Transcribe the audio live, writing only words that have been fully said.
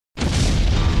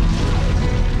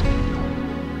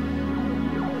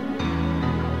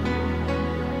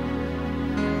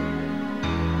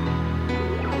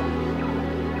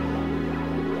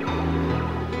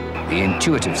the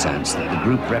intuitive sense that the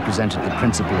group represented the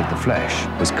principle of the flesh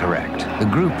was correct. The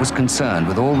group was concerned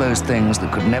with all those things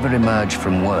that could never emerge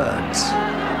from words.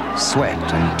 Sweat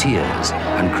and tears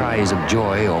and cries of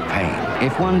joy or pain.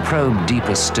 If one probed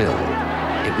deeper still,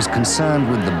 it was concerned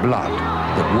with the blood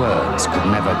that words could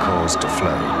never cause to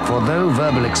flow. For though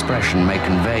verbal expression may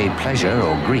convey pleasure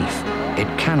or grief, it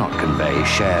cannot convey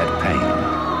shared pain.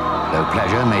 Though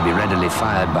pleasure may be readily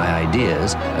fired by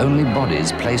ideas, only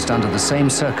bodies placed under the same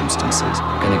circumstances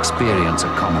can experience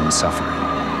a common suffering.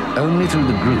 Only through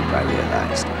the group, I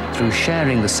realized, through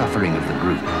sharing the suffering of the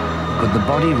group, could the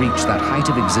body reach that height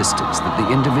of existence that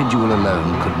the individual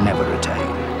alone could never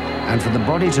attain. And for the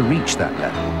body to reach that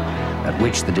level, at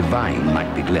which the divine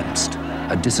might be glimpsed,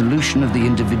 a dissolution of the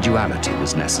individuality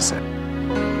was necessary.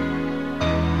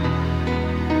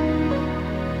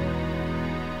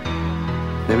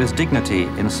 There is dignity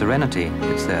in serenity,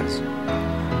 it says.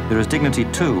 There is dignity,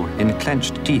 too, in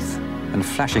clenched teeth and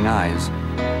flashing eyes.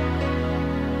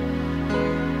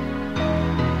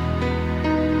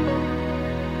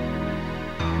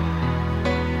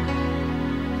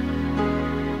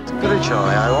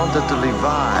 Spiritually, I wanted to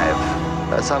revive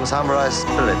some samurai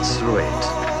spirit through it.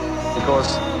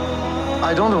 Because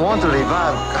I don't want to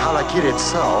revive harakiri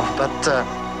itself,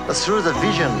 but through the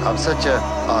vision of such a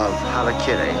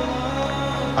harakiri,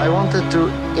 I wanted to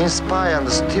inspire and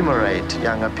stimulate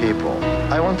younger people.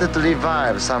 I wanted to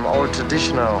revive some old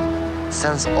traditional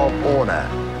sense of honor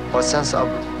or sense of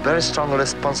very strong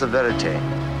responsibility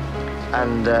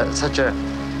and such a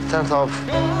sense of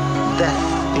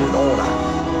death in honor.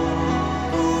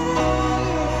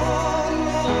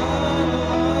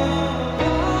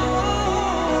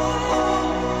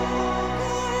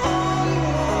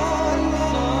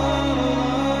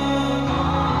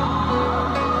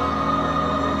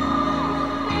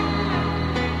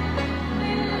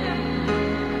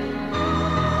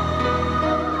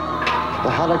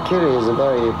 Harakiri is a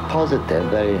very positive,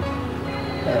 very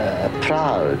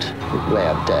proud way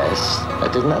of death.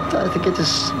 It is not, I think it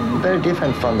is very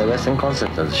different from the Western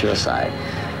concept of suicide.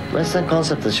 Western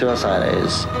concept of suicide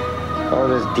is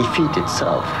always defeat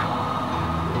itself,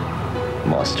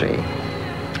 mostly.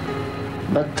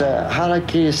 But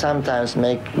harakiri sometimes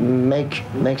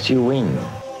makes you win.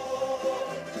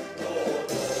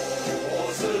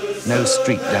 No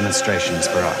street demonstrations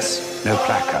for us. No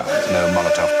placards, no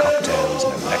Molotov cocktails,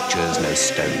 no lectures, no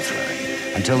stone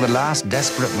throwing. Until the last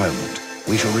desperate moment,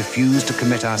 we shall refuse to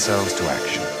commit ourselves to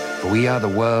action, for we are the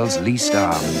world's least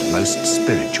armed, most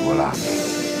spiritual army.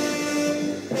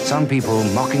 Some people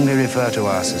mockingly refer to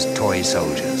us as toy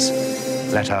soldiers.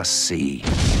 Let us see.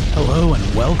 Hello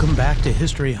and welcome back to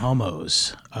History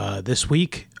Homos. This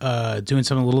week, doing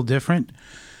something a little different.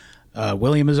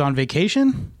 William is on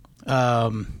vacation.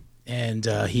 And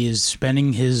he is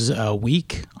spending his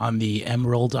week on the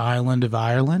Emerald Island of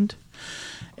Ireland.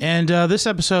 And this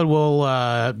episode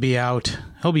will be out.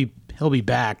 He'll be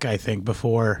back, I think,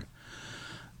 before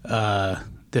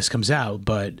this comes out.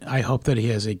 But I hope that he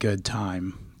has a good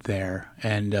time there.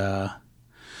 And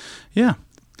yeah.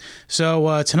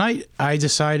 So tonight I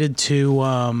decided to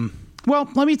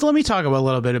let me talk a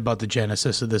little bit about the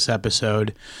genesis of this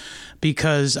episode.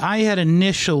 Because I had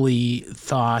initially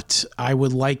thought I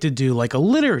would like to do like a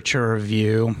literature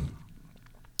review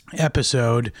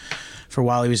episode for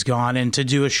while he was gone and to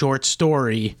do a short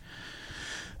story.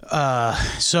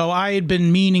 So I had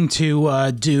been meaning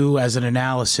to do an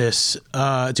analysis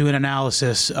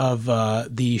of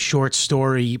the short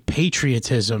story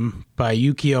Patriotism by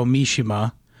Yukio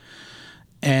Mishima.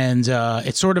 And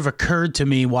it sort of occurred to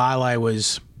me while I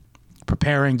was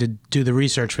preparing to do the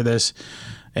research for this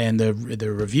and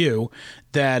the review,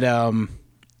 that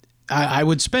I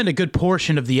would spend a good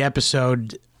portion of the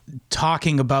episode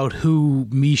talking about who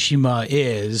Mishima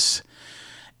is.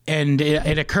 And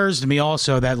it occurs to me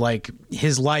also that like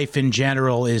his life in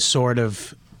general is sort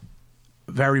of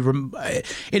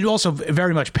it also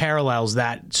very much parallels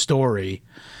that story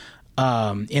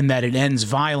in that it ends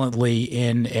violently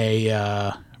in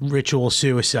a ritual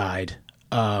suicide.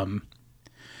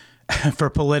 For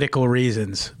political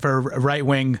reasons, for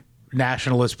right-wing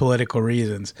nationalist political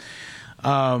reasons.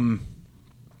 So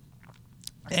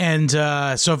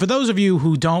for those of you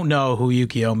who don't know who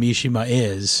Yukio Mishima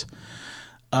is,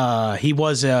 he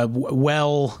was a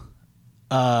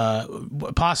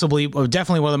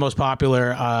definitely one of the most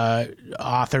popular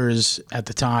authors at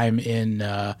the time in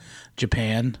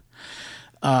Japan.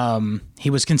 He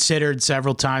was considered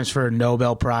several times for a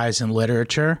Nobel Prize in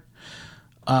Literature.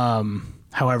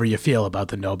 However you feel about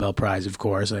the Nobel Prize, of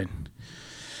course.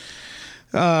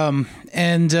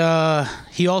 And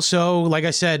he also, like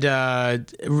I said,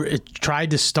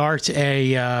 tried to start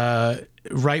a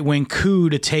right-wing coup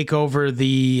to take over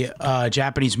the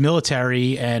Japanese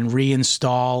military and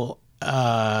reinstall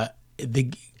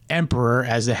the emperor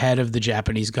as the head of the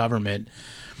Japanese government.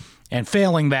 And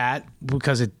failing that,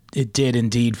 because it did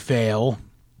indeed fail,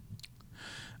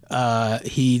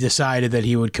 he decided that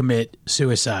he would commit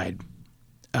suicide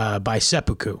by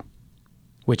seppuku,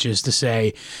 which is to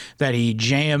say that he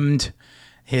jammed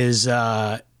his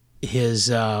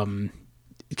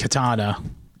katana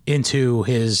into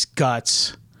his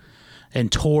guts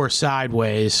and tore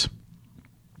sideways,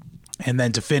 and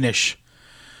then to finish,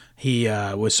 he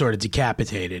was sort of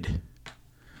decapitated.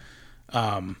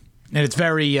 And it's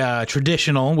very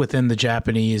traditional within the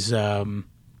Japanese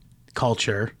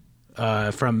culture,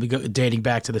 from dating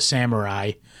back to the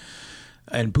samurai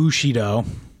and Bushido.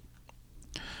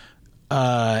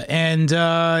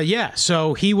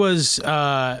 So he was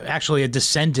actually a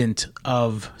descendant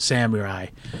of samurai.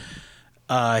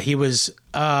 He was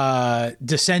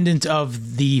descendant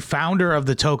of the founder of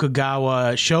the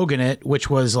Tokugawa shogunate, which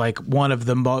was like one of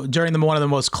the one of the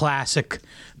most classic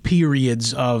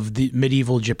periods of the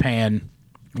medieval Japan,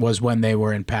 was when they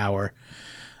were in power.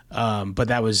 But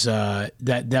that was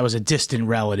that was a distant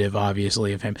relative,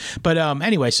 obviously, of him. But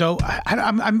anyway, so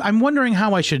I'm wondering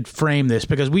how I should frame this,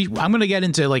 because I'm going to get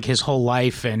into like his whole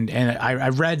life, and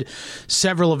I've read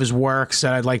several of his works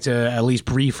that I'd like to at least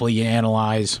briefly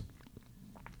analyze.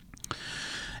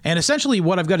 And essentially,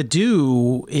 what I've got to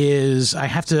do is I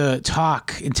have to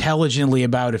talk intelligently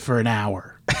about it for an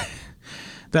hour.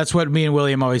 That's what me and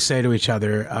William always say to each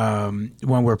other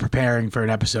when we're preparing for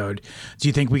an episode. Do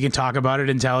you think we can talk about it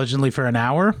intelligently for an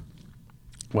hour?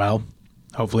 Well,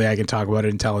 hopefully I can talk about it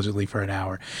intelligently for an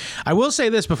hour. I will say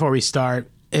this before we start,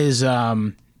 is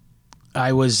I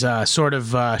was sort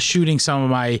of shooting some of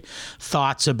my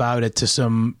thoughts about it to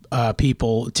some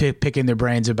people, to picking their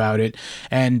brains about it.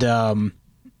 And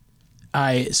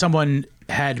someone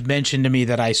had mentioned to me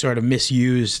that I sort of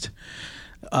misused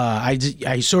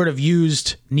I sort of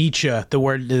used Nietzsche,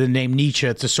 the name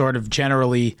Nietzsche, to sort of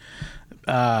generally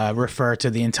refer to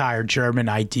the entire German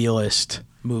idealist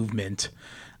movement.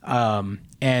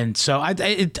 And so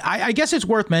I guess it's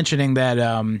worth mentioning that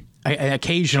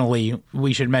occasionally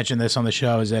we should mention this on the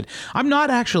show, is that I'm not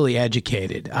actually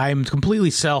educated. I'm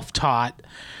completely self-taught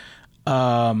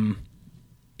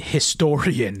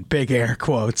historian, big air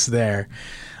quotes there.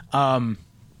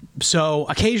 So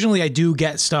occasionally I do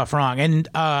get stuff wrong. And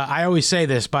I always say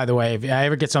this, by the way, if I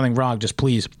ever get something wrong, just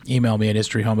please email me at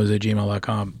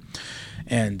historyhomos@gmail.com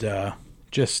and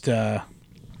just let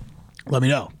me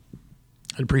know.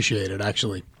 I'd appreciate it,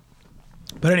 actually.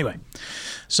 But anyway,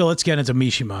 so let's get into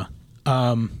Mishima.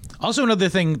 Also, another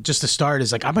thing just to start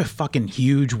is, like, I'm a fucking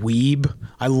huge weeb.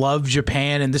 I love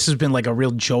Japan, and this has been like a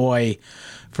real joy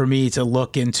for me to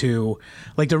look into,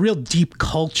 like, the real deep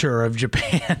culture of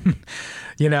Japan.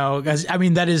 You know, I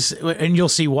mean, that is, and you'll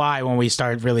see why when we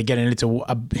start really getting into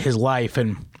his life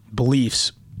and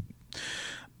beliefs.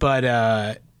 But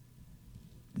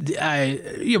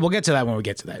we'll get to that when we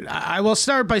get to that. I will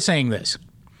start by saying this.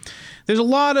 There's a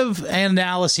lot of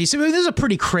analyses. I mean, this is a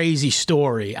pretty crazy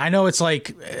story. I know it's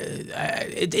like,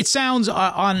 it sounds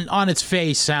on its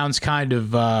face, sounds kind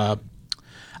of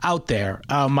out there.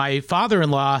 My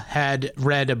father-in-law had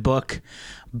read a book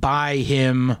by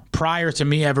him prior to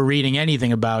me ever reading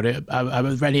anything about it,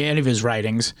 any of his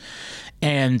writings.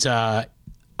 And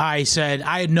I said,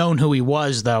 I had known who he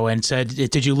was, though, and said,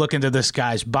 did you look into this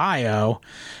guy's bio?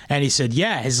 And he said,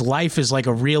 yeah, his life is like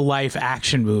a real-life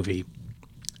action movie.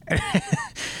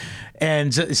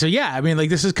 And so, yeah, I mean, like,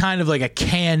 this is kind of like a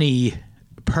canny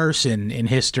person in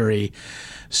history.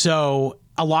 So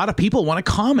a lot of people want to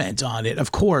comment on it,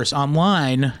 of course,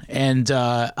 online. And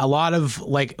a lot of,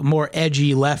 like, more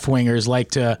edgy left-wingers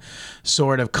like to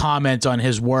sort of comment on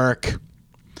his work.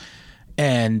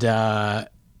 And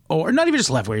or not even just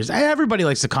left-wingers. Everybody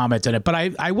likes to comment on it.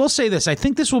 But I will say this. I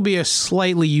think this will be a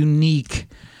slightly unique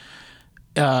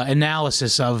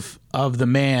analysis of the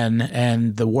man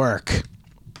and the work,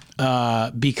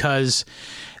 because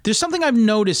there's something I've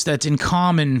noticed that's in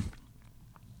common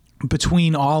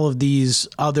between all of these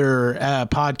other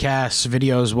podcasts,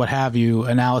 videos, what have you,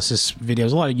 analysis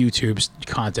videos, a lot of YouTube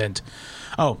content.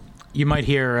 Oh, you might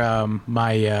hear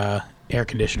my air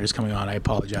conditioner's coming on. I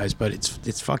apologize, but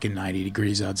it's fucking 90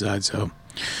 degrees outside, so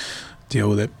deal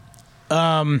with it.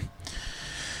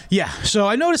 Yeah, so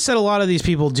I noticed that a lot of these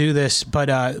people do this,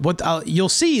 but what you'll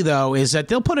see, though, is that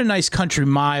they'll put a nice country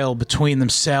mile between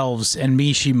themselves and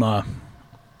Mishima.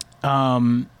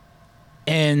 And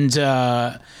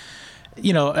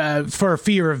for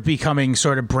fear of becoming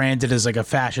sort of branded as like a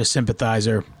fascist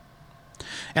sympathizer.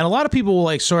 And a lot of people will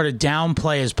like sort of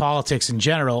downplay his politics in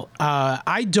general.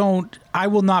 I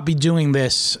will not be doing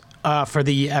this for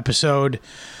the episode.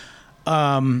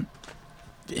 And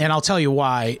I'll tell you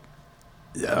why.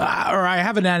 I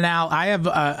have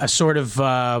a sort of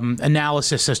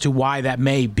analysis as to why that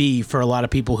may be for a lot of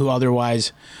people who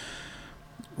otherwise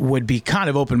would be kind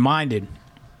of open-minded.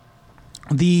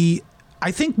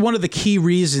 I think one of the key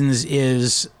reasons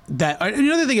is that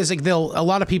another thing is like a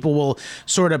lot of people will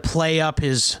sort of play up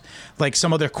his like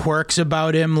some other quirks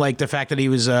about him, like the fact that he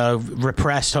was a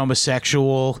repressed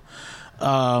homosexual.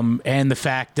 And the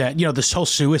fact that, this whole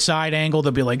suicide angle,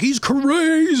 they'll be like, he's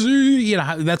crazy.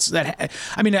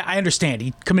 I mean, I understand.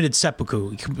 He committed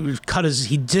seppuku.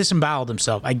 He disemboweled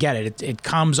himself. I get it. It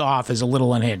comes off as a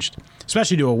little unhinged,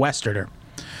 especially to a Westerner.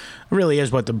 It really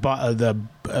is what the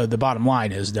bottom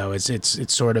line is, though.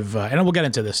 It's sort of, and we'll get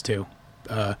into this too.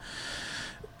 The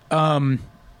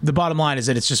bottom line is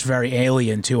that it's just very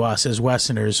alien to us as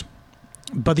Westerners.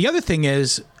 But the other thing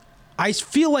is, I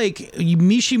feel like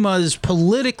Mishima's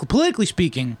politically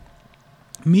speaking,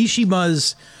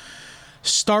 Mishima's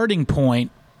starting point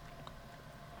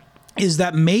is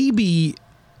that maybe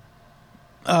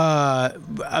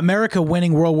America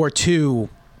winning World War II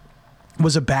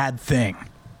was a bad thing.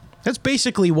 That's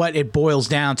basically what it boils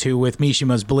down to with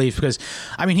Mishima's beliefs, because,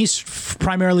 I mean, he's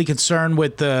primarily concerned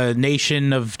with the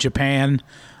nation of Japan.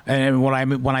 And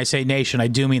when I say nation, I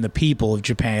do mean the people of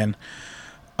Japan.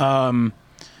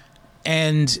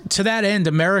 And to that end,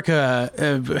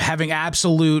 America having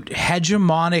absolute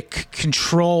hegemonic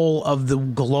control of the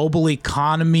global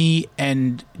economy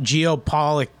and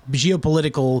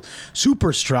geopolitical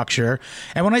superstructure.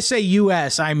 And when I say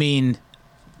U.S., I mean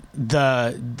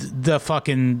the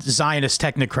fucking Zionist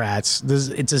technocrats.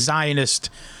 It's a Zionist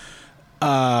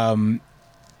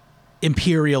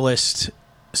imperialist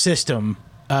system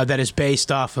that is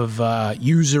based off of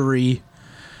usury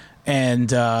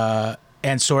and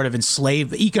sort of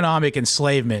economic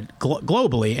enslavement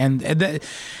globally,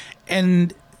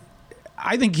 and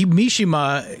I think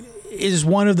Mishima is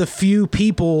one of the few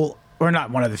people, or not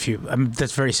one of the few.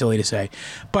 That's very silly to say,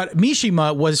 but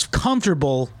Mishima was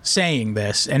comfortable saying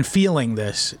this and feeling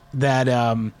this,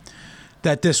 that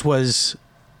this was,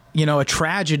 a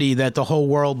tragedy, that the whole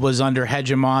world was under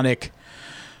hegemonic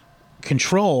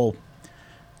control.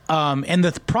 And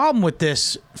the problem with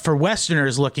this for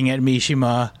Westerners looking at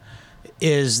Mishima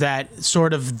is that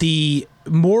sort of the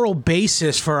moral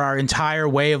basis for our entire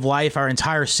way of life, our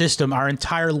entire system, our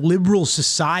entire liberal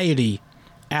society,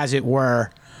 as it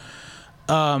were,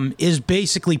 is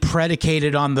basically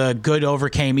predicated on the good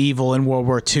overcame evil in World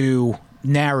War II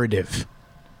narrative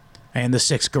and the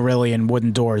Six Gorillion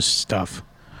wooden doors stuff.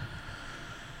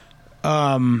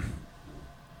 And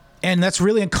that's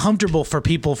really uncomfortable for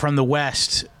people from the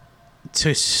West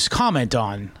to comment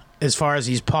on as far as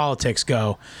these politics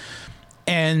go.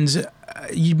 And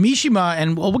Mishima,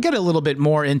 and we'll get a little bit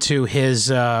more into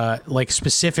his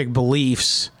specific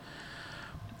beliefs,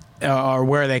 or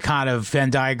where they kind of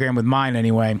Venn diagram with mine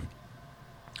anyway,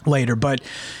 later. But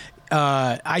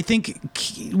I think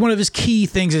one of his key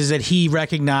things is that he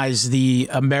recognized the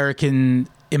American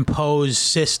imposed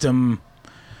system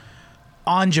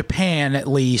on Japan, at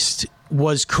least,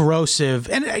 was corrosive.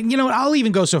 And, I'll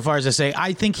even go so far as to say,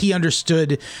 I think he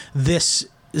understood this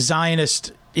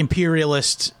Zionist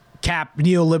imperialist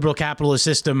neoliberal capitalist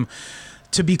system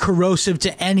to be corrosive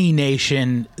to any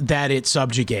nation that it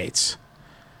subjugates.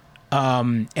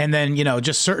 And then,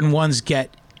 just certain ones get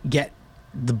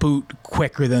the boot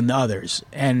quicker than the others.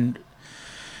 And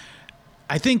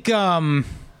I think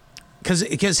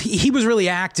because he was really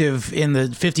active in the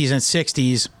 50s and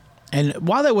 60s, and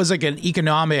while that was like an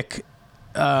economic,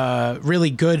 really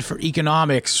good for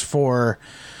economics for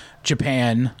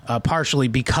Japan, partially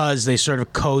because they sort of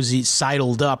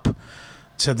sidled up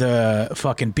to the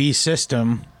fucking beast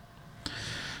system.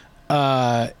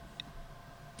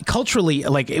 Culturally,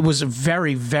 like, it was a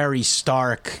very, very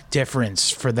stark difference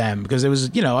for them, because it was,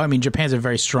 Japan's a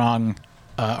very strong,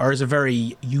 or is a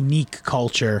very unique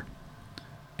culture,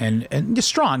 and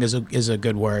strong is a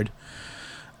good word.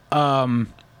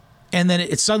 And then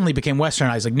it suddenly became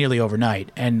westernized, like, nearly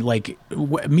overnight. And like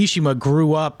Mishima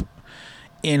grew up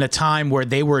in a time where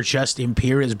they were just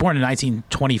imperial. Born in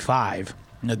 1925.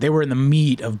 They were in the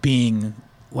meat of being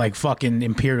like fucking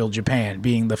Imperial Japan,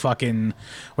 being the fucking,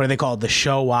 what do they call it, the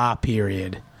Showa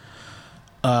period.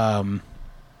 And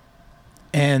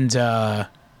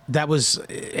that was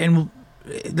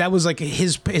like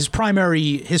his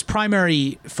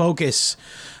primary focus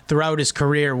throughout his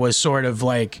career was sort of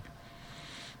like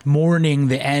mourning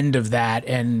the end of that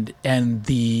and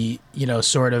the, you know,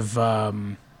 sort of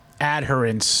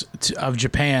adherence of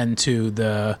Japan to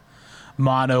the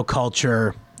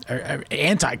monoculture or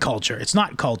anti-culture. It's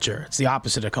not culture. It's the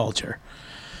opposite of culture.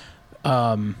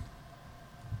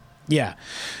 Yeah.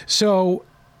 So,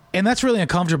 and that's really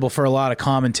uncomfortable for a lot of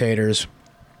commentators,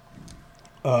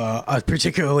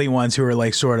 particularly ones who are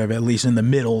like sort of at least in the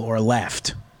middle or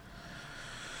left.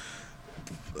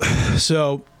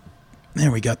 So,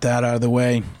 there we got that out of the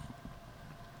way.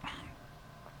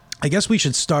 I guess we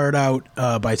should start out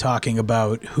by talking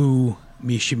about who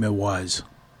Mishima was.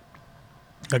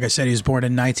 Like I said, he was born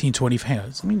in 1925.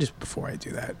 Let me just, before I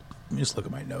do that, let me just look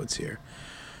at my notes here.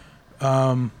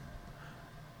 Oh,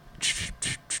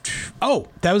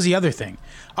 that was the other thing.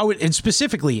 Oh, and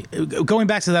specifically, going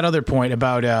back to that other point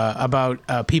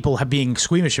about people being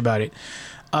squeamish about it.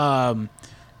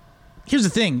 Here's the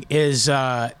thing: is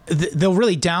they'll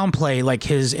really downplay like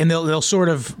his, and they'll sort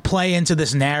of play into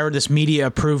this narrative, this media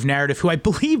approved narrative. Who I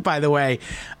believe, by the way,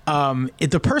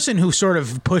 the person who sort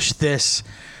of pushed this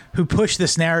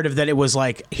narrative that it was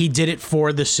like he did it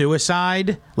for the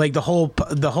suicide, like the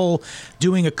whole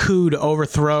doing a coup to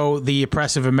overthrow the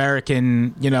oppressive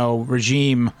American, you know,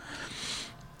 regime.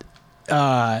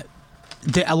 A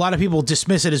lot of people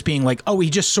dismiss it as being like, oh, he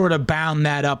just sort of bound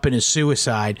that up in his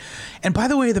suicide. And by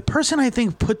the way, the person I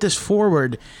think put this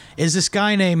forward is this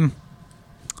guy named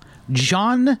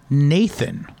John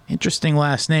Nathan. Interesting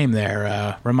last name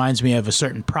there. Reminds me of a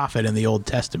certain prophet in the Old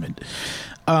Testament.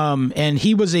 And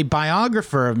he was a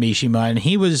biographer of Mishima, and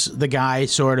he was the guy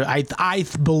sort of, I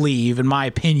believe, in my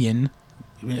opinion,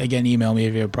 again, email me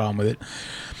if you have a problem with it.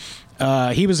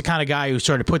 He was the kind of guy who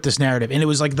sort of put this narrative, and it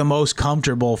was like the most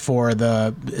comfortable for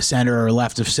the center or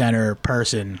left of center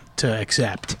person to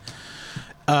accept.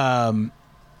 No,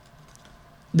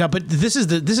 but this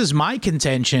is my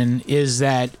contention is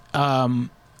that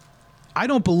I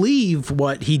don't believe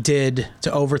what he did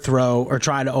to overthrow or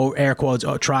try to, air quotes,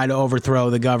 try to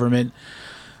overthrow the government,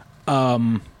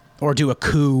 or do a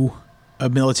coup, a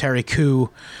military coup.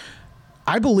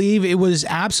 I believe it was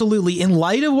absolutely, in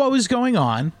light of what was going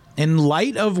on, in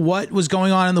light of what was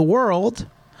going on in the world,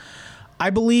 I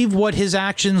believe what his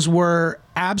actions were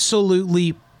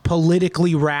absolutely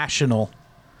politically rational.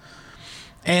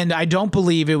 And I don't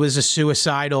believe it was a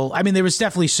suicidal. I mean, there was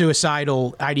definitely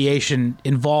suicidal ideation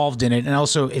involved in it. And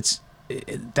also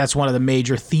that's one of the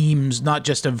major themes, not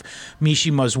just of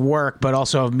Mishima's work, but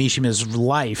also of Mishima's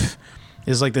life,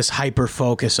 is like this hyper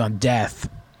focus on death.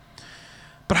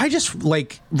 But I just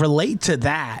like relate to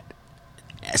that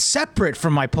separate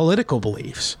from my political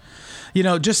beliefs. You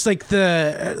know, just like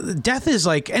the death is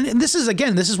like, and this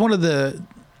is one of the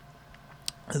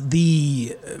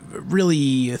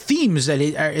really themes that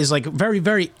is like very,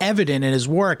 very evident in his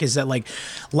work, is that like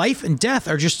life and death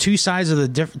are just two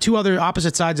other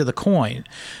opposite sides of the coin,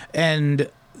 and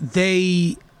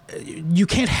you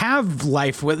can't have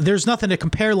life with, there's nothing to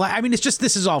compare life. I mean, it's just,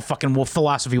 this is all fucking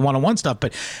philosophy 101 stuff,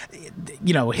 but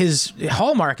you know, his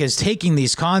hallmark is taking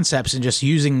these concepts and just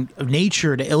using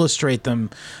nature to illustrate them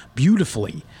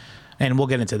beautifully. And we'll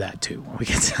get into that too.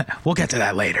 We'll get to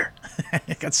that later. I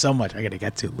got so much I got to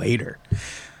get to later.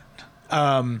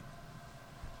 Yeah.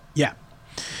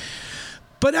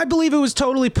 But I believe it was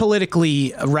totally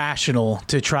politically rational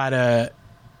to try to,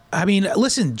 I mean,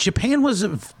 listen, Japan was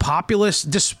populous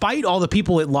despite all the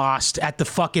people it lost at the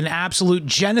fucking absolute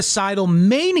genocidal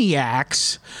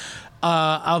maniacs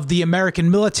of the American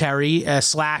military /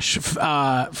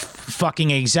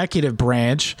 fucking executive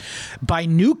branch by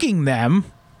nuking them.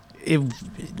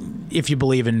 If you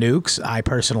believe in nukes, I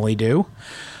personally do.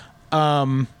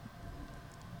 And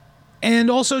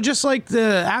also just like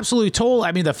the absolute toll,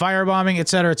 I mean, the firebombing, et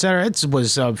cetera, it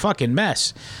was a fucking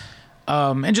mess.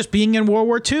 And just being in World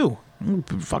War II,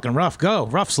 fucking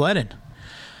rough sledding.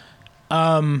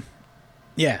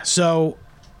 Yeah, so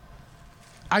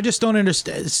I just don't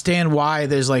understand why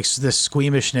there's like this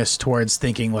squeamishness towards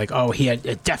thinking like, oh,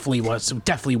 it definitely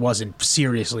wasn't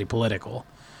seriously political.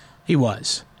 He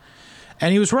was.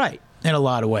 And he was right in a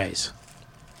lot of ways.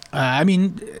 I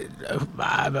mean,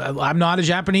 I'm not a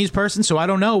Japanese person, so I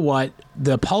don't know what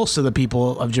the pulse of the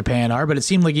people of Japan are, but it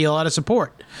seemed like he had a lot of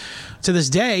support. To this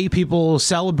day, people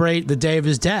celebrate the day of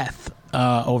his death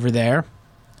over there.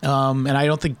 And I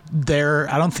don't think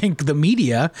the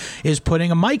media is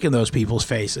putting a mic in those people's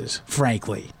faces,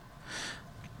 frankly.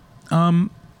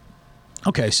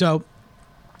 Okay, so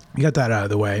we got that out of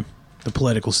the way, the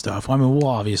political stuff. I mean, we'll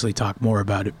obviously talk more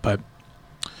about it, but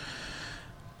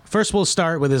first we'll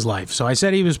start with his life. So I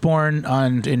said he was born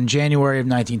in January of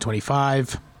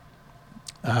 1925.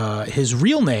 His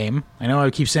real name, I know I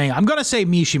keep saying, I'm going to say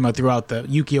Mishima throughout the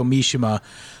Yukio Mishima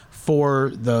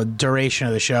for the duration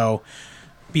of the show,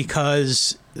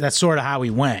 because that's sort of how he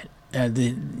went.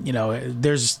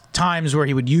 There's times where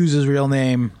he would use his real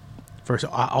name for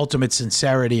ultimate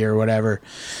sincerity or whatever,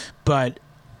 but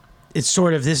it's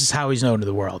sort of, this is how he's known to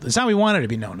the world. It's how he wanted to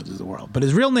be known to the world. But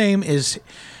his real name is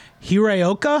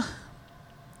Hiraoka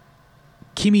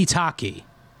Kimitaki.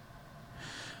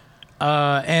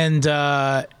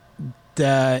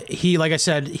 He, like I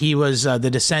said, he was the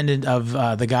descendant of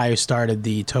the guy who started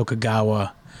the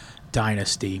Tokugawa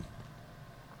dynasty.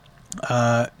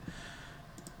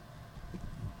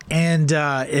 And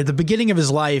at the beginning of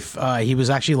his life, he was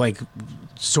actually like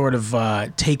sort of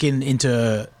taken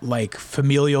into like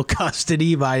familial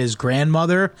custody by his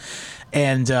grandmother,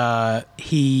 and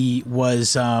he was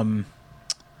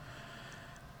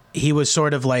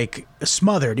sort of like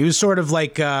smothered. He was sort of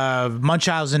like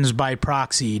Munchausen's by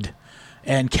proxy,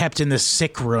 and kept in this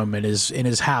sick room in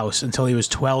his house until he was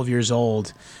 12 years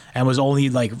old, and was only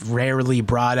like rarely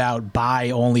brought out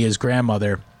by only his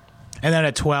grandmother. And then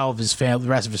at 12, the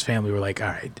rest of his family were like, all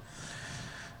right,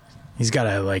 he's got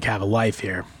to like have a life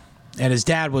here. And his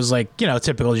dad was like,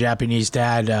 typical Japanese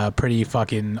dad, pretty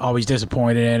fucking always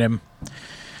disappointed in him.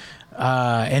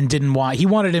 And he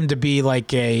wanted him to be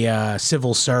like a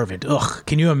civil servant. Ugh,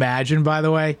 can you imagine, by the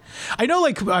way? I know,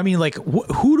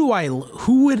 who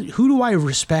do I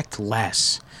respect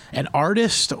less? An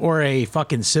artist or a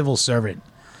fucking civil servant?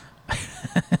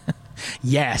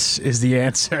 Yes, is the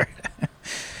answer.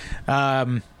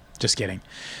 Just kidding.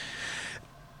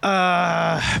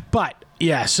 But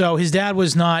yeah, so his dad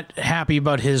was not happy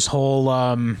about his whole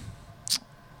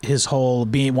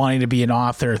wanting to be an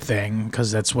author thing, because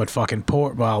that's what fucking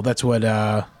that's what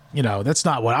that's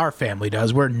not what our family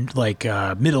does. We're like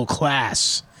middle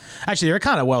class. Actually, they're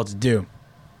kind of well to do.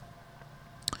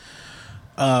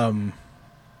 And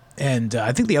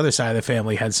I think the other side of the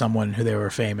family had someone who they were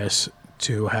famous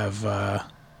to have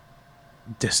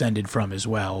descended from as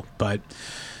well, but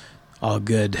all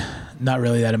good. Not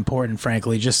really that important,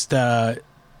 frankly. Just I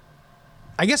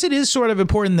guess it is sort of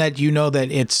important that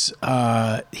that it's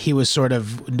he was sort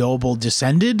of noble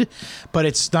descended, but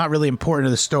it's not really important to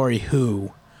the story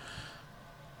who.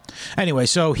 Anyway,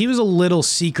 so he was a little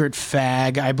secret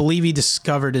fag. I believe he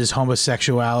discovered his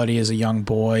homosexuality as a young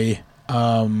boy.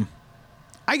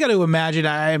 I got to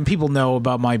imagine, people know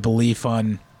about my belief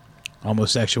on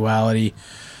homosexuality,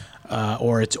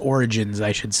 or its origins,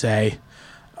 I should say.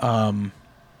 I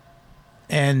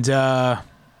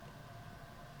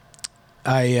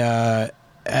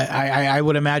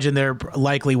would imagine there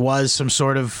likely was some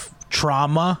sort of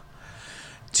trauma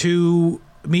to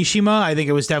Mishima. I think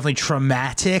it was definitely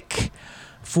traumatic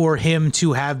for him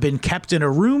to have been kept in a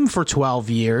room for 12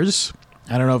 years.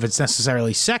 I don't know if it's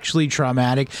necessarily sexually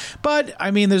traumatic, but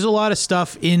I mean, there's a lot of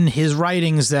stuff in his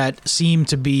writings that seem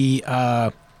to be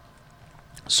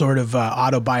sort of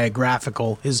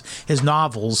autobiographical. His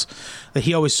novels, that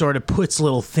he always sort of puts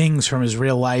little things from his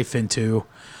real life into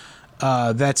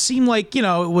that seem like, it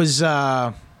was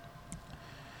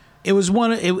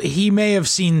he may have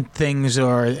seen things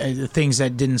or things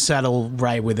that didn't settle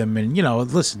right with him, and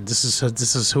listen, this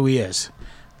is who he is.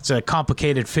 It's a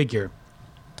complicated figure.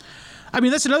 I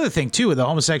mean, that's another thing too with the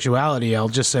homosexuality. I'll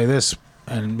just say this,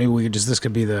 and maybe this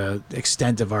could be the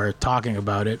extent of our talking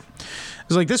about it.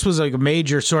 It's like this was like a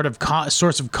major sort of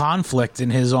source of conflict in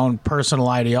his own personal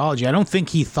ideology. I don't think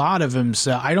he thought of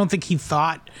himself. I don't think he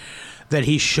thought that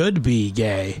he should be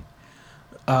gay,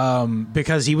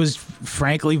 because he was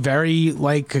frankly very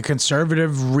like a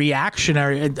conservative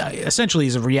reactionary. Essentially,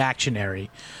 he's a reactionary,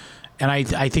 and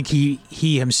I think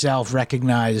he himself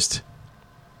recognized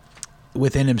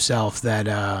within himself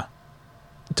that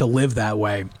to live that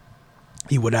way,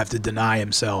 he would have to deny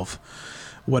himself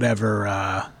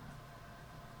whatever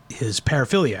his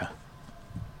paraphilia,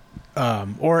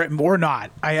 or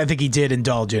not. I think he did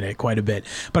indulge in it quite a bit,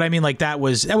 but I mean, like that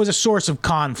was a source of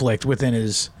conflict within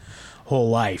his whole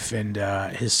life and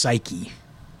his psyche,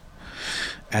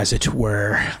 as it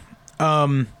were.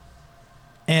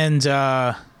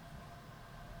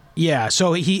 Yeah,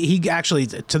 so he actually,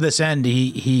 to this end,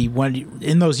 he went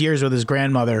in those years with his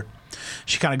grandmother.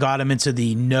 She kind of got him into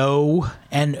the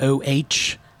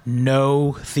N-O-H,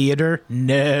 no theater,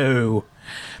 no.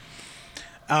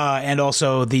 And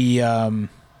also the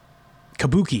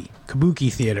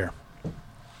kabuki theater,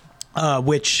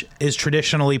 which is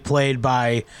traditionally played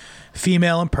by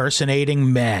female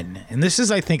impersonating men. And this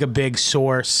is, I think, a big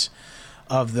source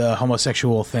of the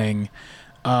homosexual thing.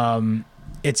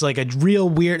 It's like a real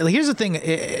weird, like, here's the thing,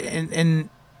 and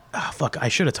I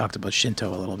should have talked about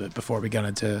Shinto a little bit before we got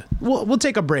into. We'll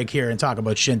take a break here and talk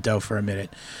about Shinto for a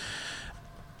minute.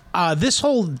 This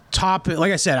whole topic,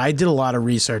 like I said, I did a lot of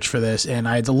research for this, and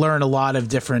I had to learn a lot of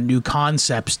different new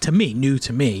concepts new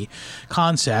to me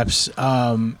concepts.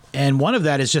 And one of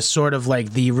that is just sort of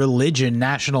like the religion,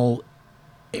 national,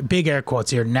 big air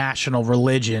quotes here, national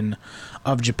religion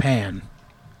of Japan,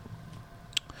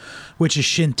 which is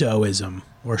Shintoism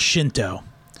or Shinto.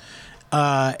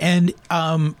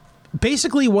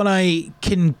 Basically what I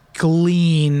can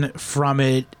glean from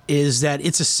it is that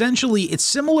it's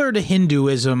similar to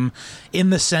Hinduism in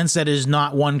the sense that it is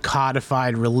not one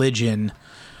codified religion,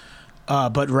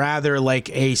 but rather like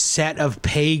a set of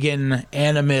pagan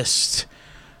animist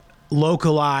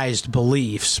localized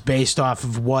beliefs based off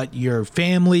of what your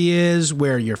family is,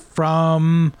 where you're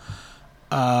from,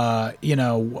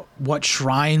 what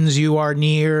shrines you are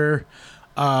near,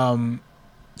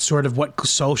 sort of what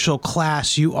social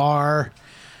class you are.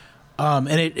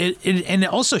 And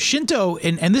also Shinto,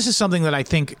 and this is something that I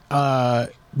think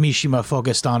Mishima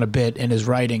focused on a bit in his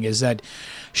writing, is that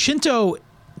Shinto,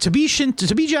 to be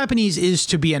Japanese is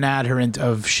to be an adherent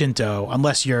of Shinto,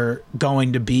 unless you're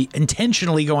going to be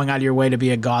intentionally going out of your way to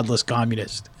be a godless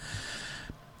communist.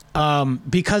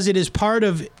 Because it is part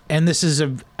of, and this is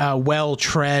a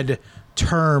well-tread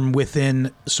term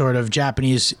within sort of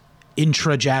Japanese,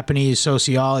 intra-Japanese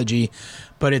sociology,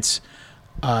 but it's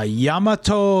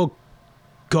Yamato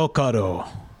Gokoro,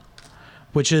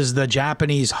 which is the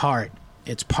Japanese heart.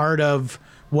 It's part of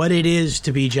what it is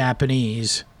to be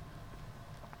Japanese.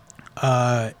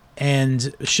 And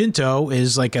Shinto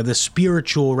is like the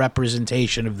spiritual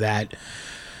representation of that.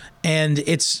 And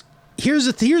here's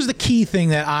the key thing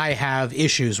that I have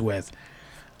issues with.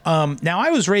 Now,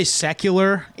 I was raised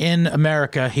secular in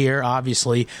America here,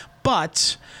 obviously,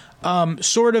 but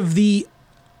sort of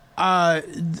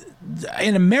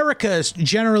in America,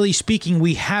 generally speaking,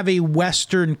 we have a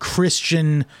Western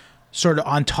Christian sort of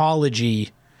ontology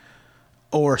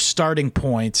or starting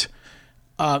point.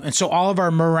 And so all of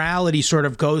our morality sort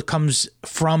of comes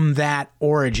from that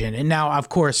origin. And now, of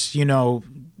course,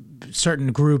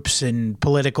 certain groups and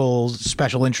political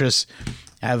special interests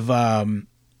have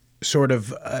sort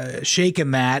of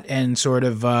shaken that and sort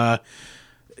of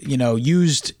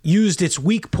used its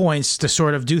weak points to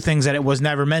sort of do things that it was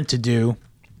never meant to do,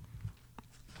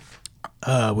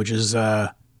 which is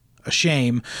a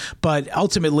shame. But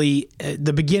ultimately,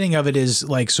 the beginning of it is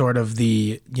like sort of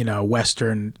the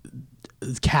Western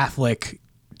Catholic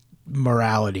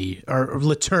morality or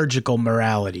liturgical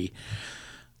morality,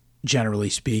 generally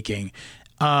speaking.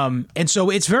 And so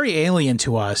it's very alien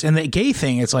to us. And the gay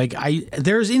thing, it's like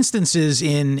there's instances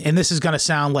and this is going to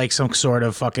sound like some sort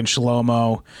of fucking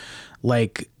Shlomo,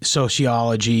 like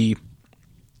sociology,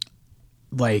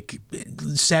 like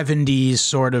 70s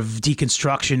sort of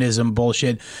deconstructionism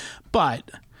bullshit. But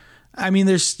I mean,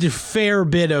 there's a fair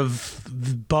bit of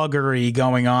buggery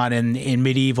going on in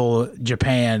medieval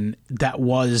Japan that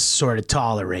was sort of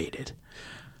tolerated.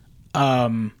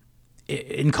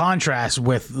 In contrast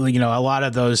with, a lot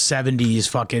of those 70s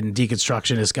fucking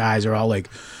deconstructionist guys are all like,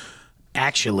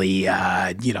 actually,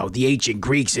 the ancient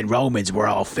Greeks and Romans were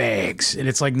all fags. And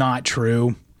it's like not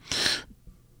true.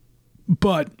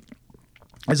 But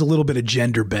there's a little bit of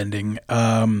gender bending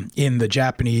in the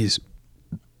Japanese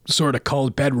sort of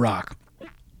cult bedrock.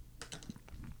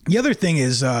 The other thing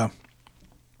is, sorry,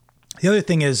 a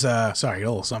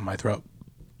little something in my throat.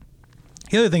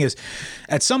 The other thing is,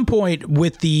 at some point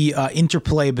with the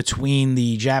interplay between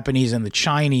the Japanese and the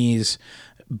Chinese,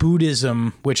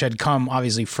 Buddhism, which had come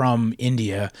obviously from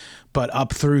India, but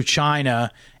up through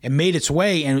China and made its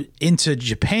way into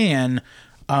Japan,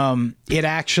 it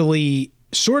actually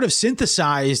sort of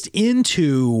synthesized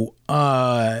into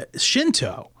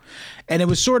Shinto. And it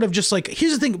was sort of just like,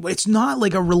 here's the thing, it's not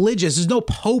like a religious, there's no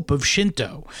pope of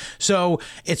Shinto. So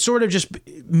it sort of just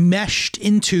meshed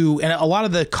into, and a lot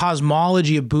of the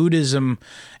cosmology of Buddhism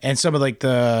and some of like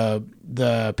the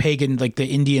pagan, like the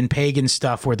Indian pagan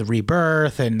stuff where the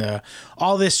rebirth and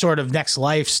all this sort of next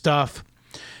life stuff,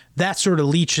 that sort of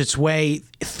leached its way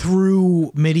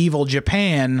through medieval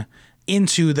Japan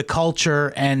into the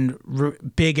culture and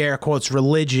big air quotes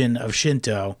religion of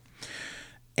Shinto.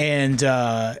 And,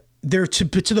 they're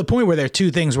to the point where their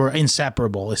two things were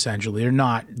inseparable. Essentially, they're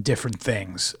not different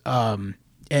things. And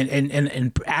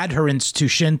adherence to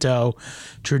Shinto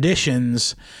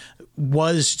traditions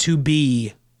was to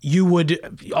be. You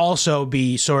would also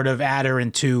be sort of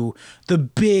adherent to the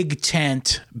big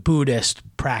tent Buddhist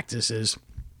practices,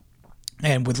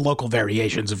 and with local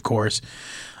variations, of course.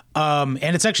 And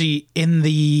it's actually in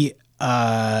the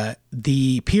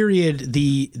period,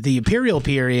 the imperial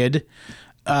period.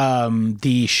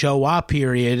 the Showa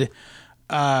period,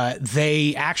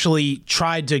 they actually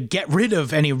tried to get rid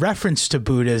of any reference to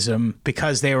Buddhism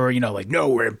because they were, like, no,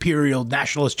 we're imperial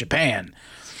nationalist Japan.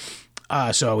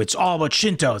 So it's all about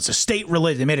Shinto. It's a state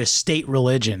religion. They made it a state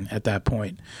religion at that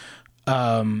point.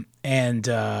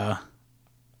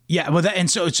 Yeah, well, I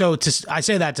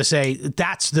say that to say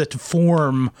that's the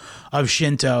form of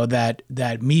Shinto that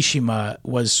Mishima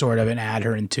was sort of an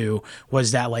adherent to,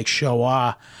 was that like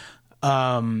Showa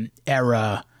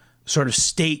era sort of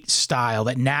state style,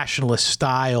 that nationalist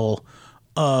style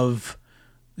of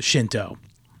Shinto.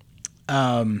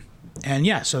 And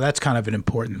yeah, so that's kind of an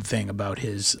important thing about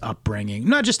his upbringing,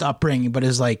 not just upbringing, but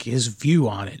his view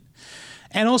on it.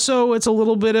 And also it's a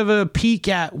little bit of a peek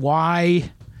at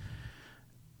why,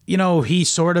 he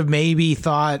sort of maybe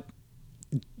thought,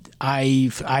 I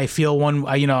feel one,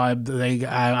 I'm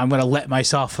going to let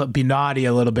myself be naughty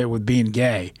a little bit with being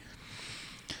gay.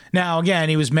 Now, again,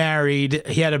 he was married.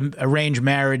 He had an arranged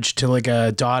marriage to like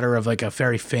a daughter of like a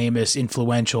very famous,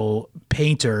 influential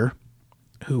painter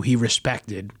who he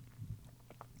respected.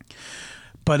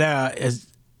 But as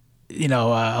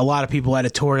a lot of people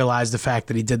editorialized the fact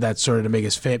that he did that sort of to make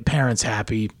his parents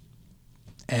happy.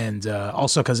 And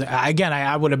also because, again,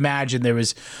 I would imagine there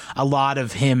was a lot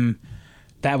of him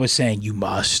that was saying, you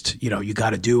must, you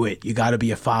got to do it. You got to be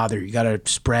a father. You got to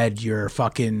spread your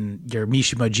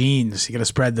Mishima genes. You got to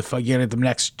spread you got the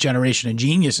next generation of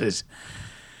geniuses.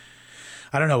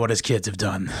 I don't know what his kids have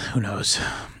done. Who knows?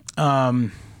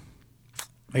 I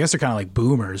guess they're kind of like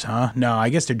boomers, huh? No, I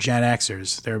guess they're Gen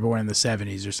Xers. They were born in the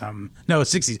 70s or something. No,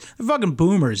 60s. They're fucking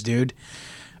boomers, dude.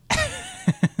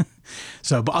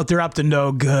 So, but they're up to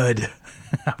no good.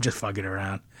 I'm just fucking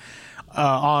around.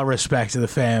 All respect to the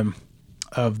fam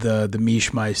of the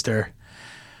Mischmeister.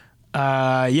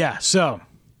 Yeah, so.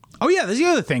 Oh, yeah, there's the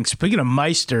other thing. Speaking of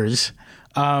Meisters,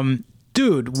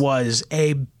 dude was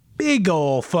a big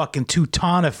old fucking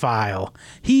Teutonophile.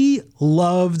 He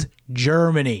loved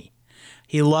Germany.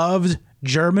 He loved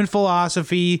German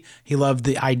philosophy. He loved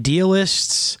the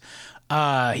idealists.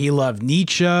 He loved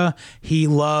Nietzsche. He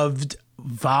loved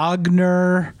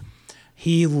Wagner.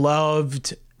 He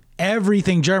loved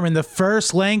everything German. The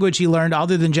first language he learned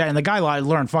other than German, the guy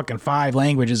learned fucking 5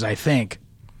 languages, I think,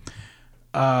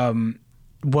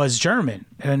 was German.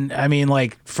 And I mean,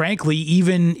 like, frankly,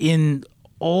 even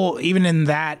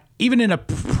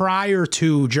prior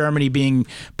to Germany being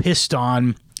pissed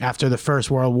on after the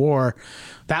First World War,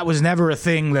 that was never a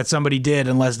thing that somebody did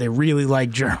unless they really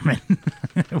liked German.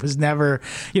 It was never,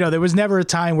 there was never a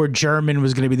time where German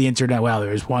was going to be the internet. Well,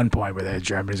 there was one point where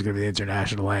German was going to be the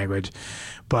international language,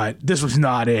 but this was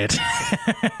not it.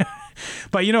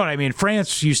 But you know what I mean?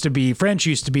 French used to be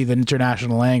the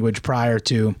international language prior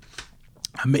to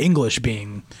English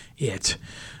being it.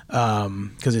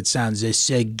 Because it sounds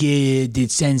so good.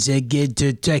 It sounds so good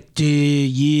to talk to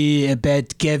you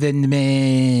about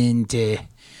government.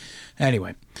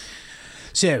 Anyway,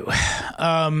 so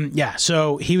yeah,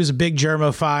 so he was a big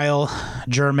Germanophile,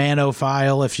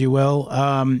 if you will,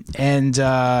 and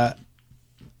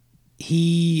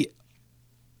he,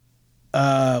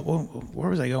 where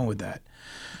was I going with that?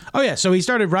 Oh yeah, so he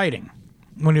started writing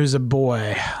when he was a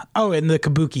boy. Oh, and the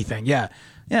kabuki thing, yeah,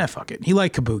 fuck it, he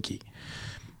liked kabuki.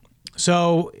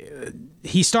 So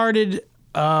he started.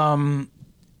 The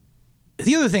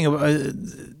other thing,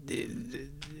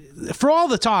 for all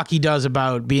the talk he does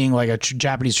about being like a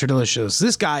Japanese traditionalist,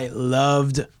 this guy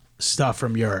loved stuff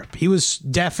from Europe. He was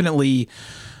definitely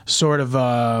sort of.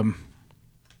 I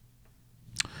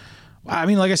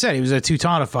mean, like I said, he was a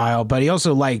Teutonophile, but he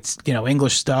also liked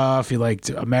English stuff. He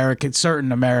liked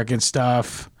certain American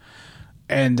stuff.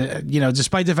 And,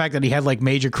 despite the fact that he had like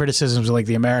major criticisms of like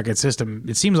the American system,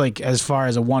 it seems like as far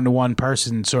as a one-to-one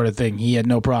person sort of thing, he had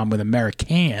no problem with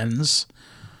Americans.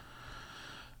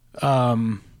 Yeah,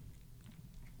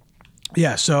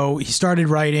 so he started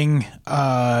writing,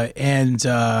 and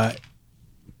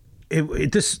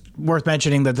it's worth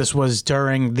mentioning that this was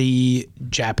during the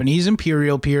Japanese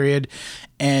imperial period.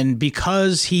 And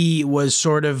because he was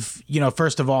sort of,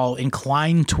 first of all,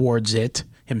 inclined towards it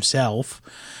himself,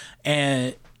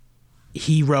 and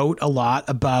he wrote a lot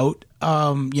about,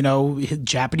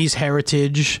 Japanese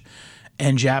heritage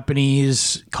and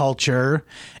Japanese culture.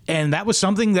 And that was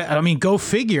something that, go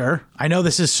figure. I know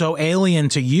this is so alien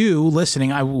to you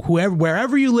listening,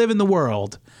 wherever you live in the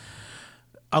world,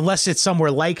 unless it's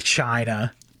somewhere like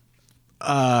China,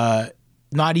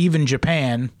 not even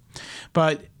Japan,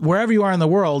 but wherever you are in the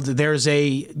world, there's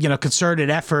a,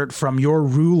 concerted effort from your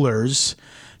rulers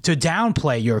to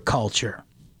downplay your culture.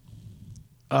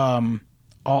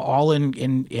 All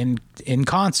in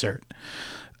concert.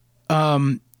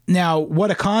 Now,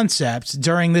 what a concept!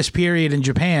 During this period in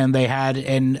Japan, they had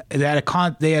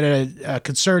a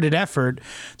concerted effort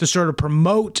to sort of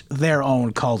promote their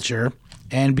own culture,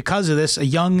 and because of this, a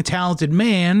young, talented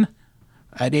man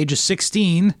at age of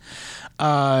 16,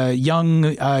 young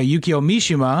Yukio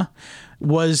Mishima,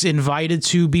 was invited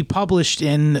to be published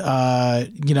in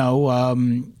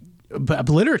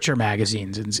literature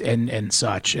magazines and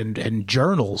such and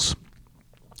journals.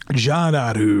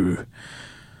 Janaru.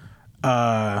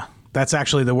 That's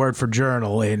actually the word for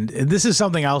journal, and this is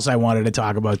something else I wanted to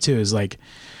talk about too. Is like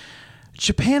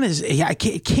Japan is.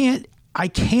 I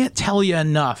can't tell you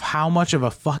enough how much of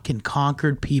a fucking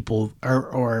conquered people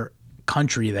or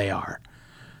country they are.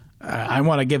 I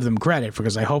want to give them credit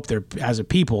because I hope they're, as a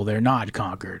people, they're not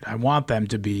conquered. I want them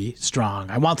to be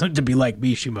strong. I want them to be like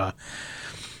Mishima.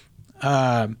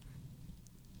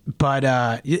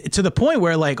 But to the point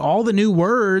where like all the new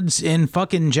words in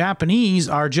fucking Japanese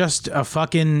are just a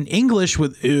fucking English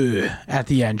with at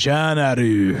the end.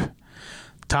 Janaru.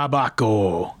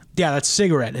 Tobacco. Yeah, that's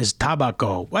cigarette is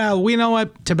tobacco. Well, we know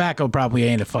what? Tobacco probably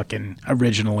ain't a fucking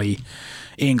originally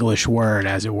English word,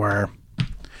 as it were.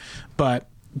 But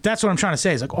that's what I'm trying to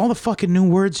say. Is like all the fucking new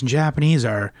words in Japanese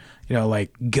are,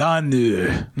 like gun.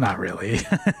 Not really.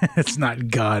 It's not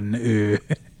gun.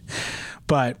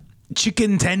 But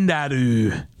chicken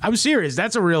tendaru. I'm serious.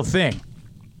 That's a real thing.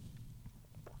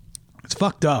 It's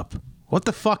fucked up. What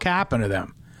the fuck happened to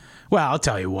them? Well, I'll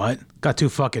tell you what. Got 2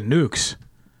 fucking nukes.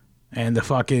 And the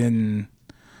fucking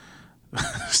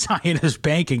scientist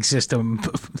banking system.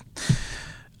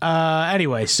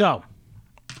 Anyway, so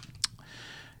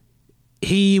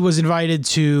he was invited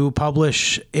to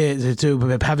publish,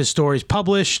 to have his stories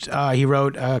published. He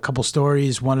wrote a couple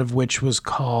stories, one of which was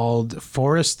called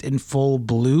Forest in Full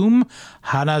Bloom,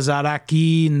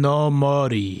 Hanazaraki no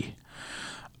Mori.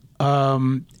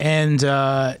 And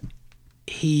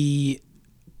he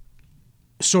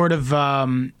sort of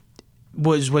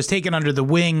was taken under the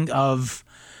wing of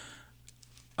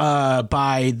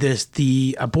by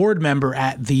a board member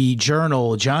at the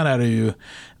journal Janaru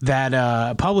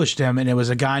that published him, and it was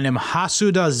a guy named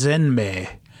Hasuda Zenmei,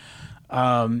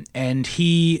 and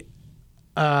he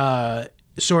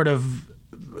sort of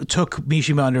took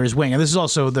Mishima under his wing, and this is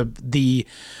also the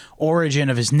origin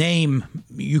of his name.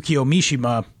 Yukio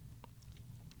Mishima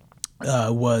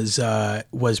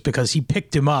was because he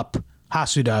picked him up.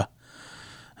 Hasuda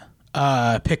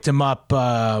picked him up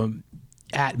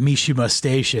at Mishima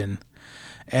Station,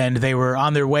 and they were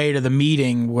on their way to the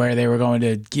meeting where they were going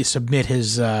to submit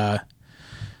his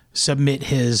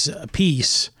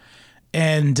piece,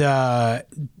 and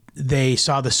they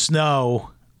saw the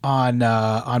snow on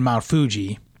Mount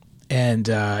Fuji, and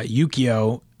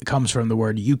Yukio comes from the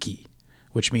word yuki,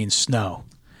 which means snow.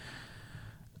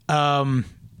 And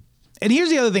here's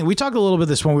the other thing. We talked a little bit of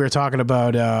this when we were talking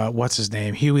about what's his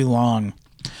name, Huey Long.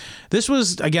 This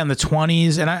was, again, the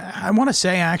 20s, and I want to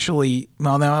say, actually,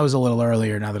 well, now I was a little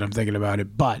earlier now that I'm thinking about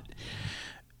it, but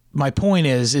my point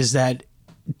is that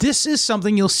this is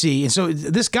something you'll see. And so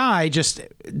this guy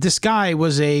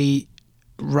was a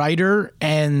writer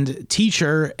and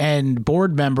teacher and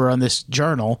board member on this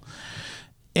journal,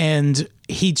 and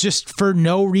he just, for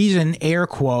no reason, air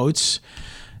quotes,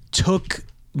 took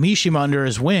Mishima under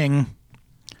his wing,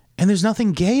 and there's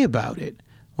nothing gay about it.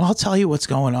 Well, I'll tell you what's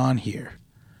going on here.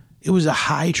 It was a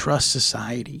high trust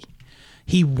society.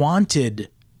 He wanted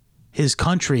his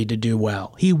country to do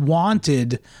well. He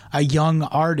wanted a young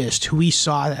artist who he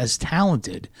saw as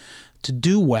talented to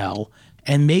do well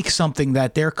and make something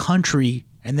that their country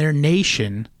and their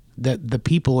nation, that the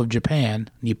people of Japan,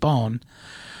 Nippon,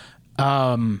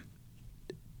 could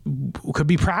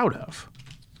be proud of.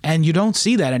 And you don't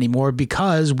see that anymore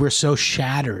because we're so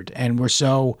shattered and we're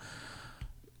so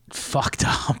fucked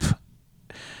up.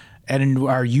 And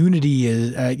our unity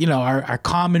is, our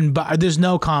common, there's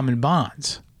no common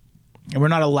bonds. And we're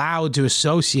not allowed to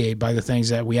associate by the things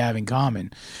that we have in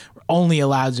common. We're only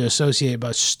allowed to associate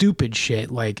about stupid shit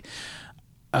like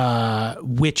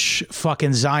which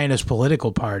fucking Zionist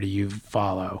political party you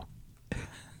follow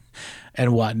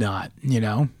and whatnot,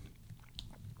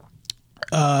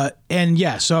 And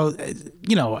yeah, so,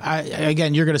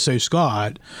 again, you're going to say,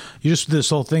 Scott, you just this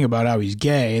whole thing about how he's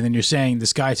gay, and then you're saying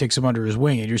this guy takes him under his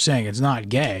wing, and you're saying it's not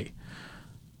gay.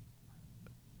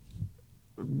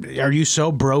 Are you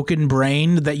so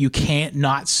broken-brained that you can't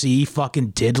not see fucking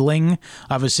diddling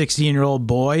of a 16-year-old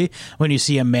boy when you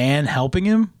see a man helping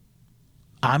him?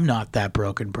 I'm not that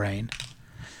broken-brained.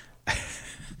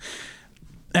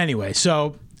 Anyway,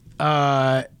 so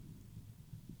Hasuda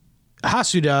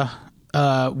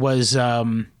was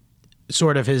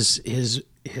sort of his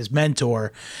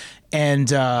mentor, and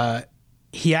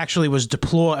he actually was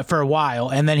deployed for a while,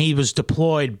 and then he was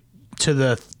deployed to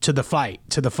the fight,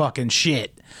 to the fucking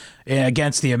shit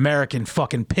against the American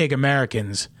fucking pig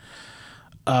Americans.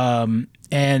 And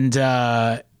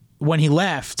when he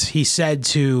left, he said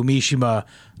to Mishima,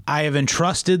 "I have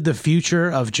entrusted the future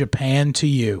of Japan to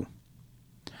you."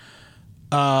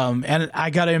 And I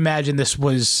got to imagine this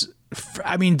was,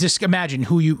 I mean, just imagine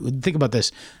who you, think about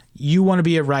this. You want to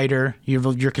be a writer.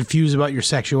 You're confused about your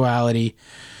sexuality.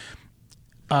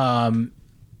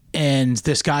 And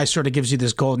this guy sort of gives you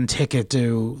this golden ticket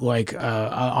to like an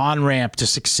on-ramp to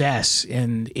success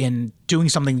in doing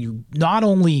something you not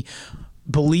only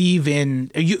believe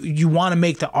in, you want to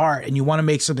make the art and you want to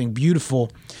make something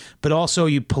beautiful, but also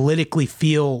you politically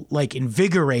feel like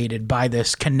invigorated by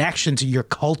this connection to your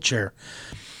culture.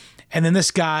 And then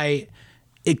this guy,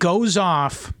 it goes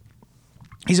off.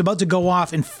 He's about to go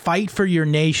off and fight for your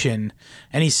nation.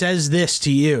 And he says this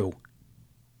to you.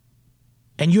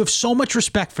 And you have so much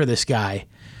respect for this guy.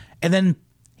 And then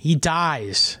he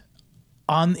dies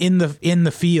in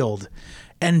the field.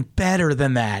 And better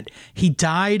than that, he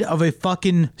died of a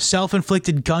fucking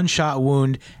self-inflicted gunshot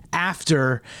wound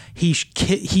after he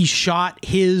shot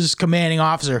his commanding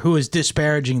officer who was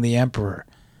disparaging the emperor.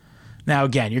 Now,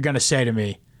 again, you're going to say to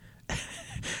me,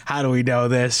 how do we know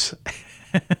this?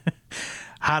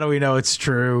 How do we know it's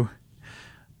true?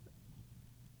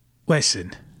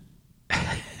 Listen,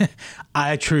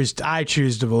 I choose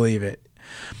to believe it.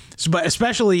 But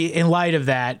especially in light of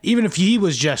that, even if he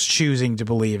was just choosing to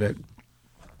believe it,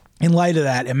 in light of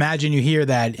that, imagine you hear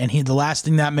that, and the last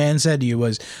thing that man said to you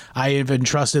was, "I have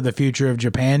entrusted the future of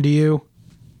Japan to you."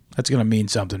 That's going to mean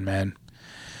something, man.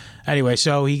 Anyway,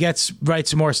 so he writes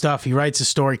some more stuff. He writes a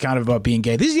story kind of about being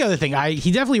gay. This is the other thing.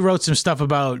 He definitely wrote some stuff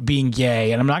about being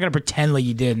gay, and I'm not going to pretend like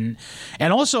he didn't.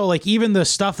 And also, like, even the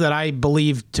stuff that I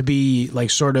believe to be, like,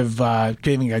 sort of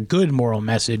giving a good moral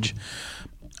message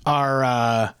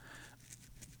are...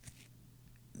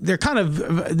 they're kind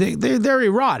of, they're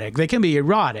erotic. They can be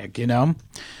erotic, you know?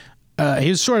 He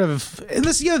was sort of, and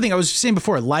this is the other thing I was saying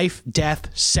before, life, death,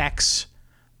 sex,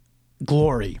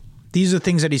 glory. These are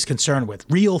things that he's concerned with.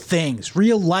 Real things,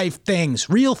 real life things,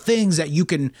 real things that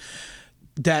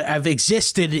that have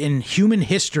existed in human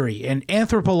history and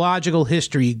anthropological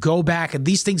history. Go back and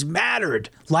these things mattered.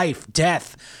 Life,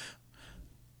 death,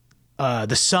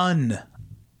 the sun,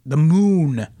 the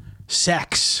moon,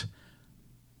 sex,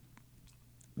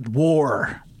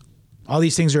 war. All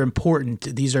these things are important.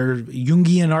 These are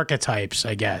Jungian archetypes,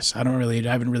 I guess. I haven't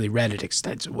really read it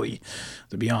extensively,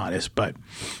 to be honest. But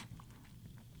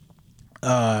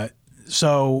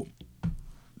so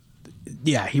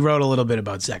yeah, he wrote a little bit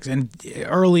about sex, and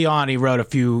early on, he wrote a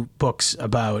few books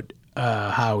about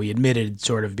how he admitted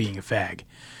sort of being a fag.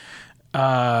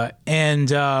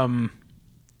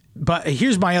 But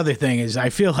here's my other thing is I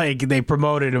feel like they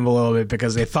promoted him a little bit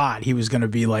because they thought he was going to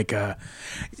be like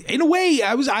in a way,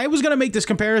 I was going to make this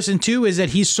comparison too, is that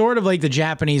he's sort of like the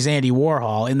Japanese Andy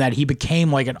Warhol in that he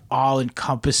became like an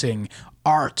all-encompassing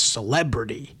art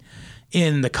celebrity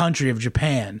in the country of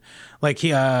Japan. Like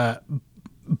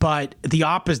but the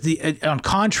opposite, on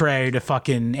contrary to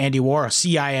fucking Andy Warhol,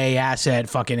 CIA asset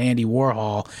fucking Andy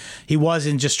Warhol, he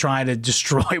wasn't just trying to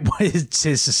destroy his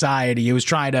society. He was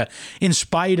trying to, in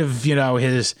spite of,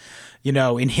 his,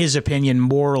 in his opinion,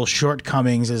 moral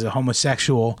shortcomings as a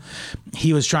homosexual,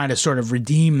 he was trying to sort of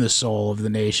redeem the soul of the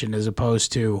nation as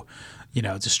opposed to,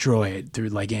 destroy it through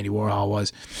like Andy Warhol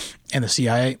was and the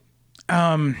CIA.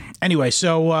 Anyway,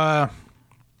 so what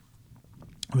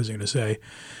was I going to say?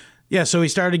 Yeah, so he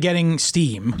started getting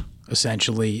steam,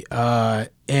 essentially. Also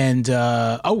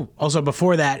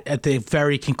before that, at the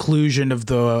very conclusion of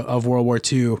World War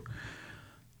II,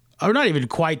 or not even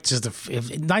quite, just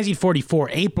 1944,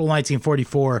 April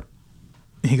 1944,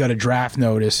 he got a draft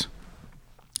notice.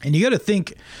 And you got to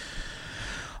think,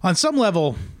 on some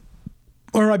level,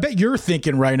 or I bet you're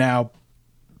thinking right now,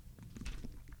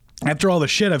 after all the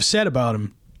shit I've said about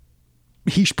him,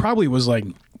 he probably was like,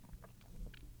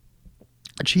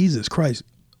 Jesus Christ.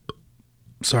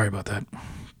 Sorry about that.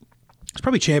 He's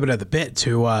probably champing at the bit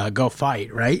to go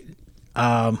fight, right?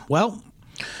 Well,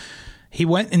 he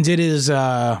went and did his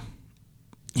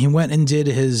he went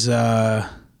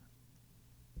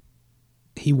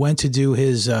to do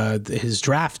his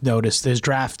draft notice, his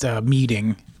draft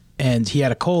meeting, and he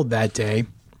had a cold that day.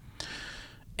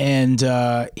 And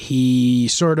he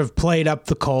sort of played up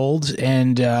the cold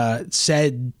and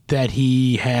said that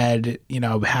he had,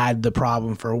 had the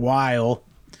problem for a while,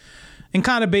 and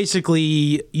kind of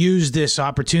basically used this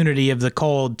opportunity of the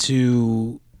cold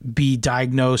to be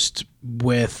diagnosed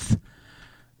with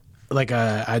like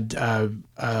a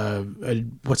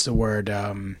what's the word?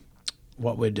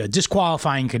 a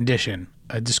disqualifying condition.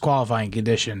 It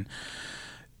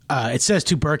says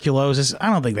tuberculosis. I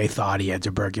don't think they thought he had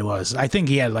tuberculosis. I think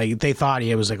he had they thought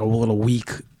he was like a little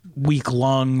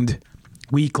weak-lunged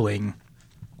weakling.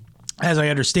 As I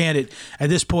understand it, at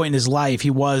this point in his life,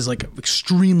 he was like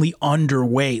extremely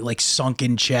underweight, like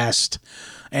sunken chest,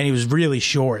 and he was really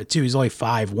short too. He's only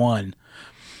 5'1".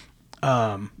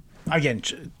 Again,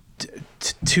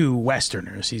 to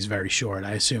Westerners, he's very short.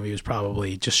 I assume he was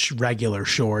probably just regular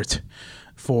short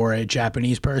for a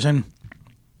Japanese person.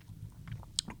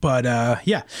 But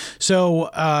yeah,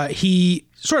 so he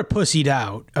sort of pussied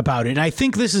out about it. And I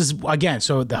think this is, again,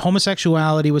 so the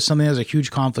homosexuality was something that was a huge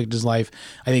conflict in his life.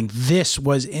 I think this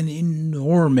was an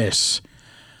enormous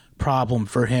problem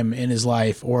for him in his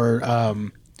life,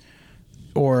 or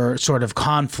sort of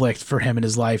conflict for him in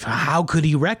his life. How could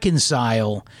he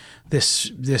reconcile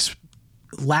this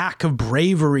lack of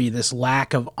bravery, this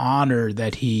lack of honor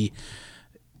that he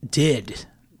did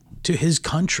to his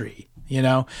country, you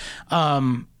know?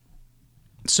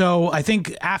 So I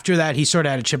think after that, he sort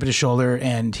of had a chip on his shoulder,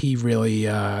 and he really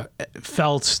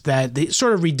felt that they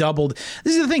sort of redoubled.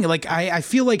 This is the thing. Like, I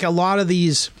feel like a lot of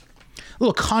these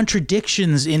little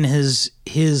contradictions in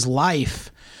his life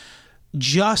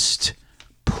just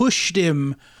pushed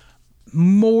him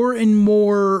more and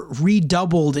more,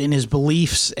 redoubled in his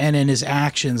beliefs and in his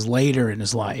actions later in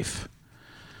his life.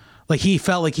 Like, he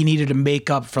felt like he needed to make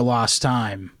up for lost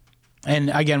time.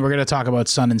 And again, we're going to talk about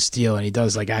Sun and Steel, and he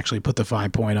does like actually put the fine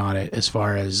point on it as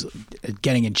far as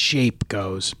getting in shape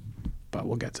goes. But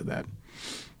we'll get to that.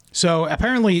 So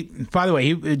apparently, by the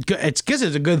way, it's guess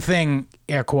it's a good thing,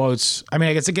 air quotes. I mean,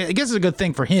 I guess it's a good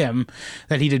thing for him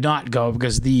that he did not go,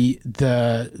 because the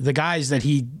guys that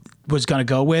he was going to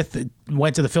go with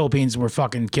went to the Philippines and were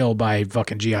fucking killed by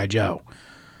fucking G.I. Joe.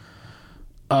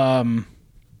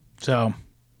 So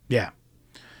yeah.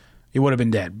 He would have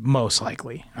been dead, most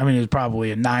likely. I mean, it was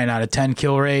probably a 9 out of 10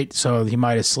 kill rate, so he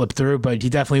might have slipped through, but he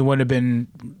definitely wouldn't have been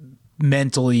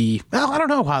mentally... Well, I don't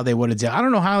know how they would have dealt. I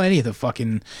don't know how any of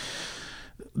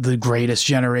the greatest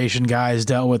generation guys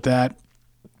dealt with that.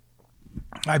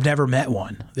 I've never met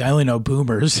one. I only know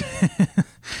boomers.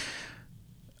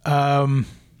 Or I've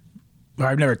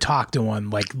never talked to one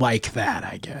like that,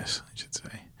 I guess I should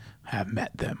say. I have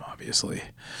met them, obviously.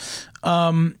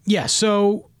 Yeah,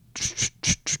 so...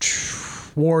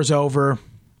 War's over.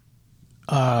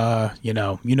 You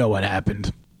know what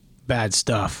happened. Bad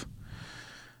stuff.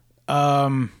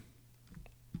 And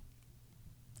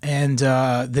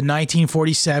the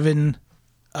 1947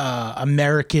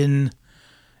 American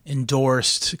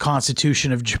endorsed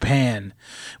Constitution of Japan,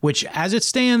 which as it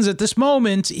stands at this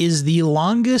moment is the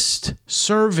longest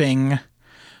serving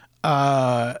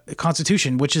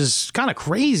constitution, which is kind of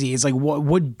crazy. It's like, what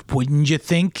wouldn't you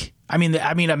think? I mean,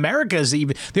 America's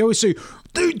even. They always say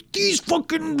these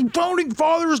fucking founding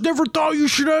fathers never thought you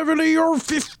should have an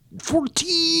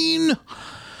AR-14.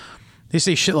 They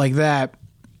say shit like that,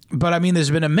 but I mean, there's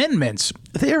been amendments.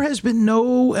 There has been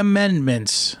no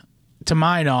amendments, to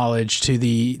my knowledge, to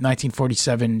the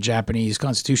 1947 Japanese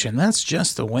Constitution. That's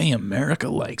just the way America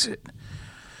likes it.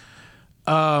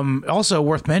 Also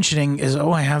worth mentioning is,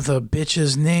 I have the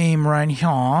bitch's name right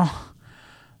here.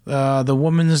 The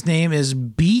woman's name is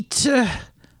Beat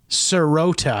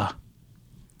Sirota.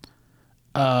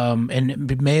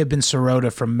 And it may have been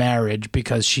Sirota from marriage,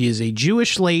 because she is a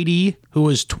Jewish lady who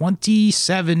was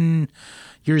 27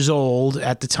 years old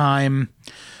at the time,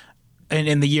 and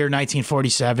in the year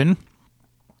 1947.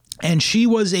 And she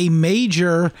was a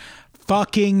major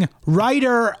fucking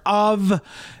writer of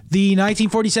the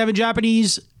 1947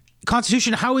 Japanese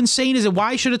Constitution. How insane is it?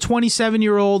 Why should a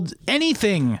 27-year-old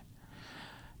anything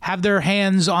have their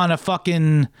hands on a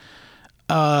fucking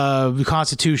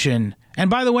Constitution? And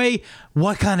by the way,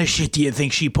 what kind of shit do you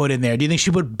think she put in there? Do you think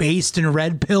she put based and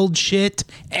red-pilled shit?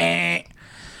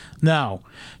 No.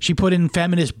 She put in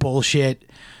feminist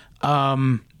bullshit.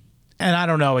 And I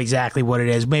don't know exactly what it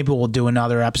is. Maybe we'll do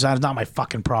another episode. It's not my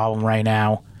fucking problem right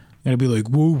now. I'm going to be like,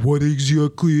 well, what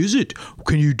exactly is it?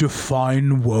 Can you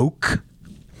define woke?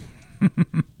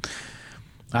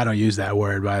 I don't use that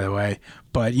word, by the way.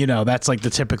 But, that's like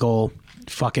the typical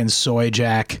fucking soy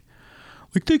jack.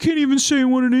 Like, they can't even say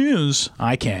what it is.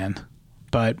 I can.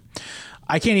 But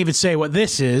I can't even say what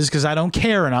this is, because I don't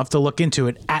care enough to look into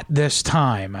it at this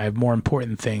time. I have more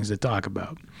important things to talk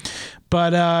about.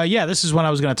 But, yeah, this is what I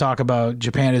was going to talk about.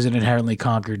 Japan is an inherently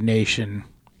conquered nation.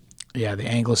 Yeah, the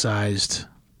anglicized...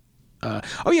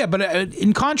 but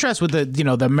in contrast with the,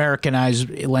 the Americanized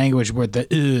language with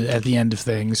the at the end of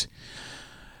things,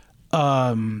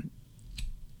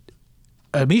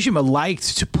 Mishima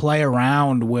liked to play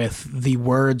around with the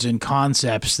words and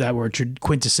concepts that were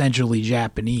quintessentially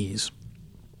Japanese.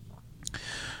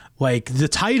 Like the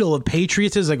title of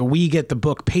Patriotism, like we get the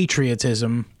book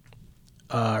Patriotism,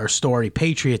 or story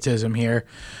Patriotism here,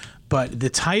 but the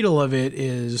title of it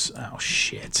is, oh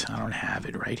shit, I don't have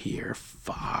it right here.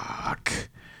 Fuck.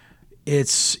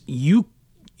 It's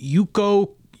Yukoku.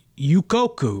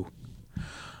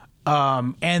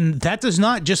 And that does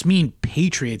not just mean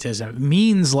patriotism. It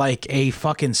means like a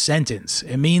fucking sentence.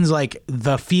 It means like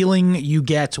the feeling you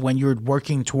get when you're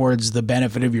working towards the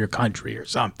benefit of your country or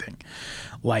something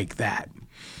like that.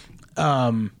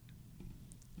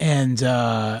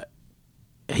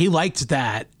 He liked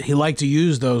that. He liked to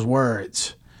use those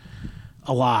words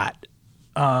a lot.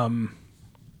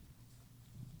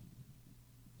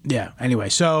 Yeah, anyway,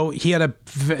 so he had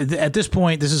at this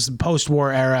point, this is the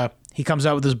post-war era, he comes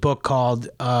out with this book called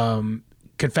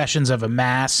Confessions of a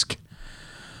Mask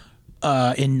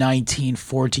in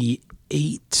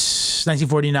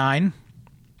 1949.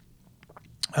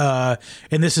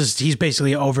 And he's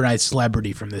basically an overnight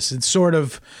celebrity from this. It's sort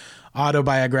of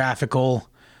autobiographical,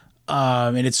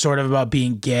 and it's sort of about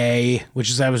being gay, which,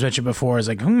 as I was mentioned before, is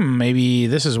like, maybe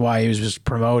this is why he was just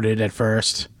promoted at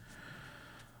first.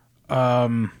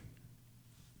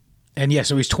 And yeah,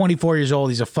 so he's 24 years old.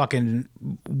 He's a fucking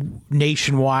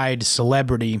nationwide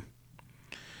celebrity.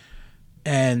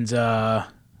 And it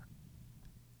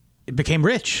became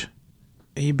rich.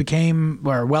 He became,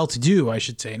 or well-to-do, I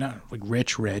should say. Not like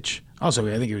rich. Also,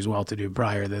 I think he was well-to-do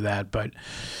prior to that. But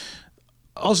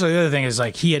also the other thing is,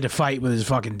 like, he had to fight with his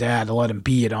fucking dad to let him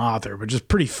be an author, which is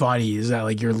pretty funny. Is that,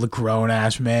 like, you're a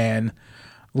grown-ass man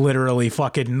literally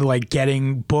fucking, like,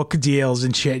 getting book deals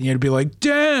and shit, and you'd be like,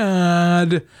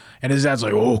 Dad! And his dad's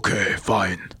like, okay,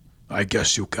 fine. I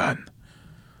guess you can.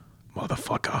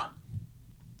 Motherfucker.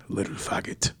 Little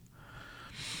faggot.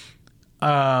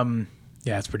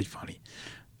 Yeah, it's pretty funny.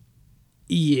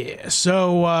 Yeah,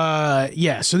 so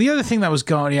the other thing that was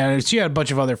going, so you had a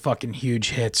bunch of other fucking huge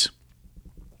hits.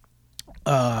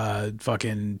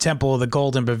 Fucking Temple of the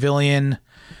Golden Pavilion.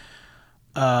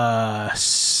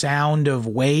 Sound of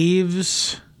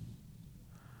Waves.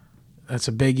 That's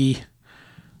a biggie.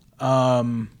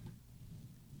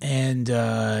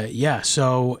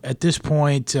 So at this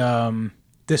point,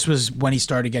 this was when he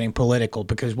started getting political,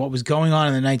 because what was going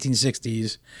on in the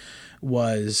 1960s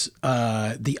was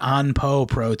the Anpo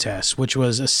protests, which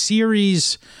was a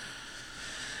series,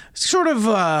 sort of,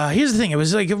 here's the thing, it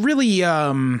was like a really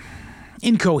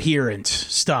incoherent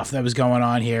stuff that was going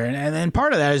on here. And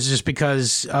part of that is just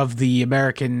because of the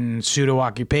American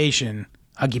pseudo-occupation.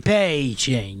 They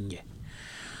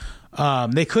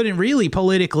couldn't really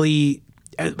politically,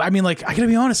 I mean, like, I gotta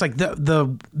be honest, like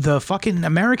the fucking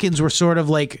Americans were sort of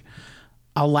like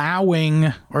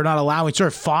allowing, or not allowing, sort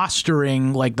of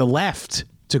fostering like the left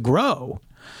to grow.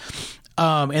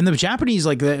 And the Japanese,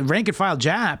 like the rank and file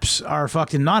Japs, are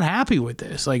fucking not happy with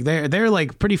this. Like they're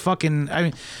like pretty fucking, I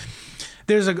mean,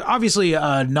 there's obviously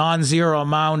a non-zero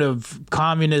amount of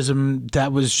communism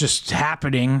that was just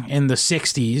happening in the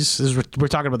 60s. We're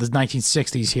talking about the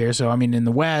 1960s here. So, I mean, in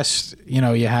the West,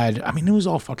 you had, I mean, it was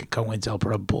all fucking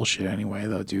COINTELPRO bullshit anyway,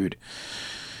 though, dude.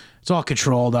 It's all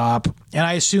controlled op. And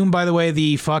I assume, by the way,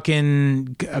 the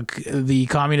fucking, the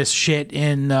communist shit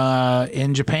in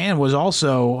Japan was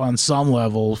also on some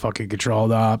level fucking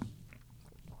controlled op.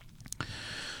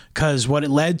 Because what it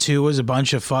led to was a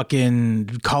bunch of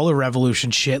fucking color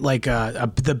revolution shit, like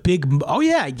the big, oh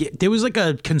yeah, there was like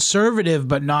a conservative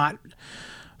but not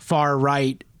far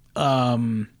right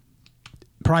prime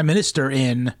minister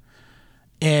in,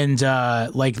 and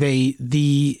like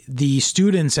the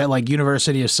students at like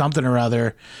University of something or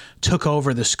other took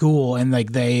over the school, and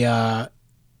like they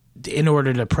in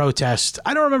order to protest,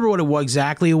 I don't remember what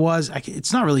exactly it was.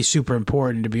 It's not really super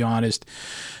important, to be honest.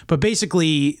 But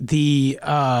basically, they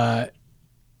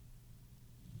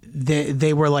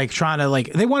were like trying to,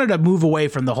 like, they wanted to move away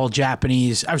from the whole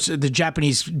the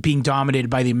Japanese being dominated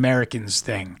by the Americans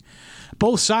thing.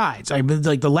 Both sides, I mean,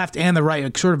 like the left and the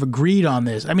right, sort of agreed on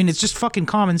this. I mean, it's just fucking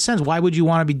common sense. Why would you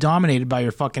want to be dominated by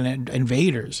your fucking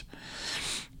invaders?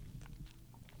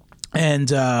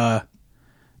 And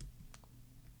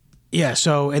yeah,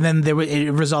 so, and then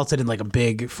it resulted in like a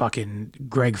big fucking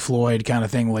Greg Floyd kind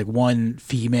of thing. Like one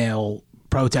female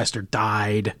protester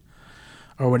died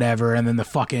or whatever, and then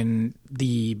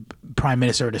the prime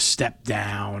minister had to step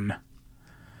down.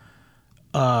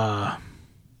 Here,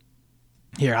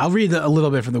 I'll read a little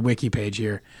bit from the wiki page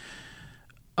here.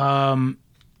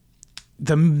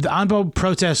 the Anpo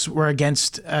protests were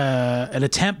against an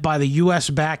attempt by the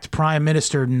U.S.-backed Prime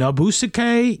Minister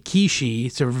Nobusuke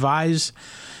Kishi to revise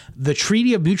the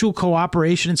Treaty of Mutual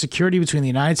Cooperation and Security between the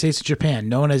United States and Japan,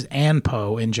 known as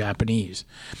ANPO in Japanese,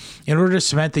 in order to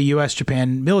cement the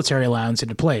U.S.-Japan military alliance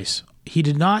into place. He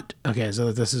did not. Okay,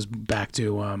 so this is back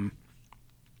to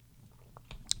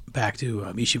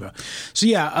Mishima. So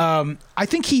yeah, I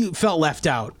think he felt left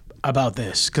out about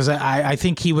this because I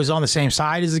think he was on the same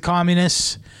side as the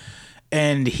communists,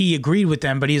 and he agreed with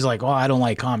them, but he's like, "Oh, I don't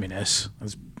like communists.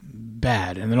 That's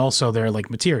bad." And then also they're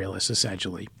like materialists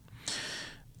essentially,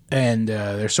 and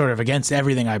they're sort of against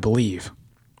everything I believe.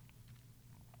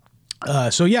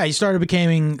 So yeah, he started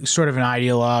becoming sort of an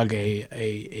ideologue,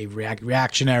 a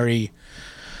reactionary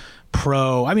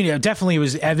pro. I mean, it definitely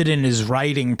was evident in his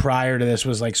writing prior to this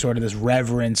was like sort of this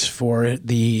reverence for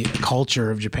the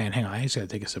culture of Japan. Hang on, I just gotta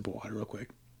take a sip of water real quick.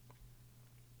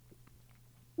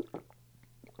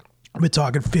 I've been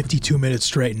talking 52 minutes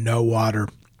straight, no water.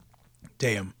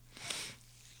 Damn.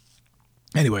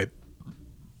 Anyway,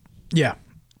 yeah.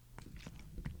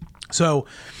 So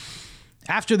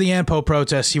after the ANPO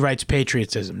protests, he writes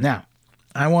Patriotism. Now,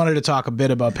 I wanted to talk a bit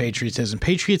about patriotism.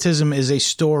 Patriotism is a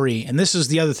story, and this is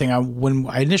the other thing. When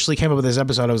I initially came up with this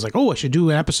episode, I was like, oh, I should do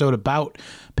an episode about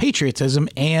patriotism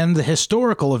and the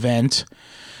historical event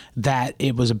that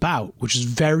it was about, which is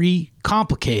very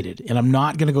complicated, and I'm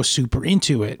not going to go super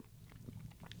into it.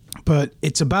 But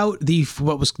it's about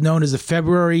what was known as the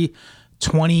February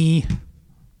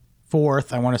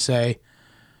 24th, I want to say.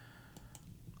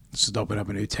 Let's just open up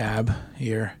a new tab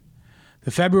here. The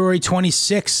February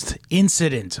 26th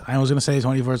incident. I was going to say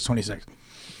 24th, 26th,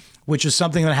 which is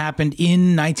something that happened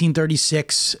in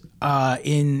 1936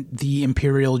 in the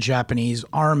Imperial Japanese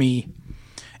Army.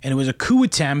 And it was a coup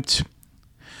attempt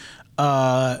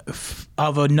of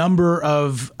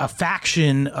a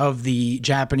faction of the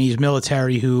Japanese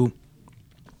military who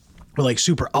were like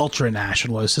super ultra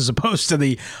nationalists as opposed to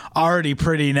the already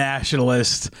pretty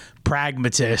nationalist,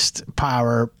 pragmatist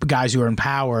power guys who are in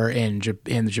power in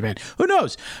Japan. Who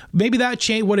knows? Maybe that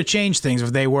would have changed things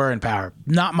if they were in power.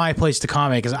 Not my place to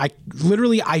comment because I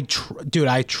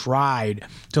tried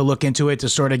to look into it to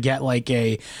sort of get like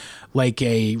a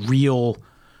real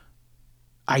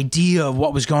idea of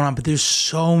what was going on, but there's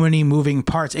so many moving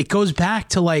parts. It goes back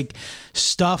to like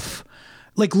stuff.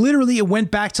 Like literally it went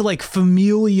back to like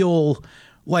familial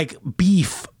like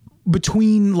beef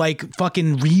between like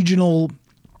fucking regional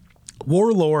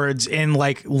warlords in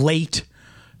like late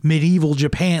medieval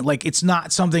Japan. Like it's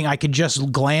not something I could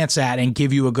just glance at and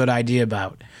give you a good idea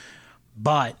about.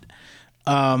 But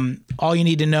all you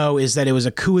need to know is that it was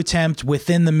a coup attempt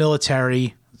within the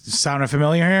military. Sound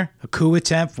familiar here? A coup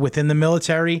attempt within the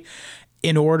military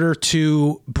in order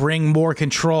to bring more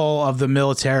control of the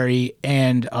military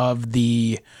and of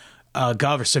the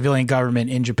civilian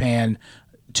government in Japan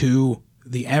to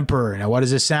the emperor. Now, what does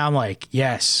this sound like?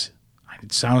 Yes,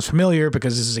 it sounds familiar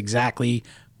because this is exactly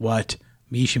what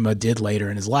Mishima did later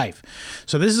in his life.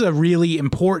 So this is a really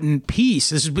important piece.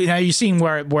 This is now you're seeing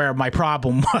where my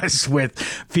problem was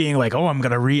with being like, oh, I'm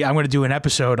gonna do an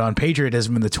episode on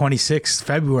patriotism in the 26th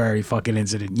February fucking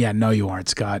incident. Yeah, no, you aren't,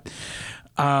 Scott.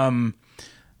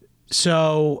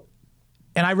 So,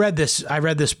 and I read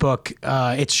this book.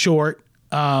 It's short,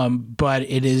 but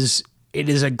it is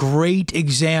a great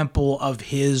example of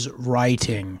his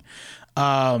writing.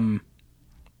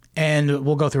 And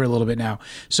we'll go through it a little bit now.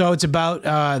 So it's about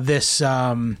this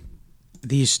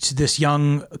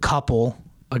young couple,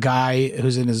 a guy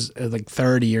who's in his like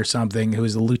 30 or something, who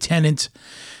is a lieutenant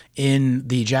in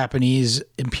the Japanese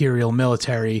Imperial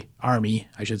Military Army,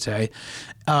 I should say,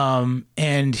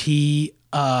 and he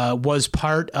was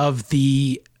part of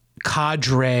the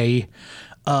cadre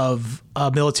of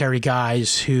military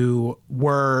guys who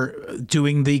were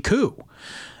doing the coup,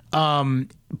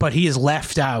 but he is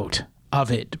left out of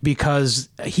it because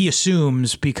he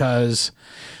assumes because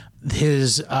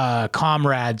his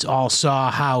comrades all saw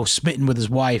how smitten with his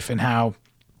wife and how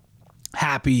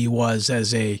happy he was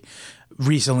as a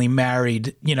recently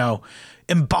married,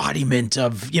 embodiment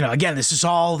of, again, this is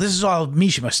all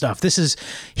Mishima stuff.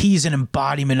 He's an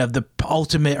embodiment of the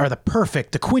ultimate or the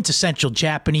perfect, the quintessential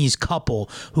Japanese couple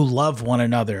who love one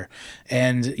another.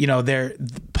 And, they're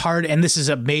part, and this is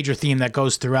a major theme that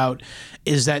goes throughout,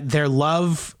 is that their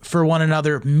love for one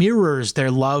another mirrors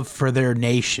their love for their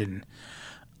nation.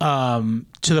 To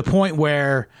the point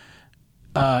where,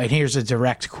 and here's a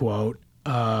direct quote.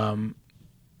 Here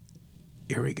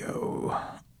we go.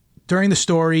 During the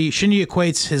story, Shinji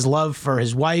equates his love for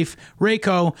his wife,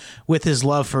 Reiko, with his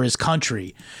love for his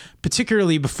country,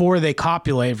 particularly before they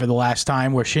copulate for the last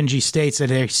time, where Shinji states that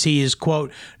he sees,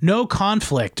 quote, no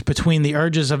conflict between the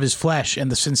urges of his flesh and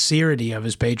the sincerity of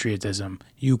his patriotism,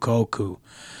 yukoku.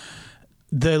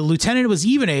 The lieutenant was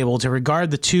even able to regard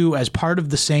the two as part of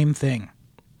the same thing.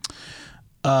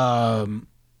 And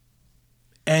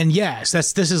yes,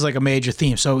 this is like a major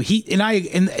theme. So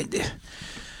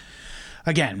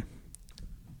again,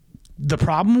 the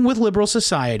problem with liberal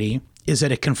society is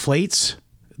that it conflates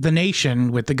the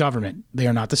nation with the government. They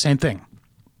are not the same thing.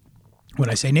 When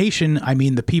I say nation, I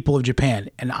mean the people of Japan.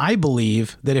 And I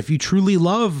believe that if you truly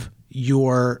love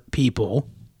your people,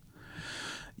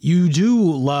 you do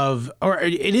love, or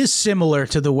it is similar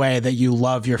to the way that you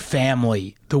love your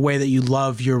family, the way that you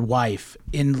love your wife.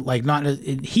 This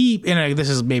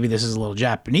is a little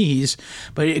Japanese,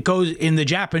 but it goes in the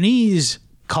Japanese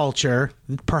culture,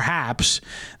 perhaps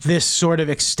this sort of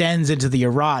extends into the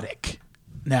erotic.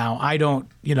 Now, I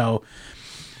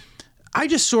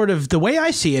just sort of, the way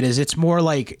I see it is it's more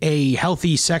like a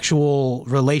healthy sexual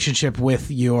relationship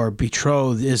with your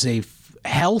betrothed is a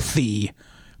healthy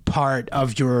part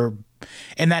of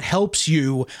and that helps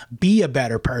you be a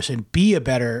better person, be a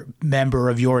better member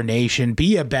of your nation,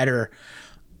 be a better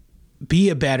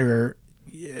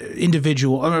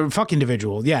individual, or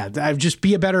individual. Yeah. Just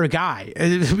be a better guy,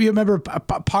 be a member,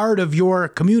 part of your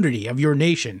community, of your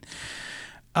nation.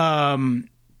 Yeah.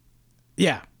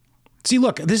 See,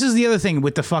 look, this is the other thing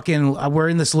with the we're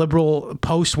in this liberal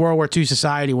post World War II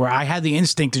society where I had the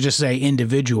instinct to just say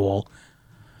individual.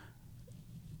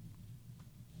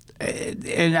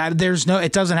 And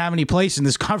it doesn't have any place in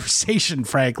this conversation,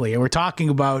 frankly. And we're talking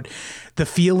about the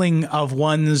feeling of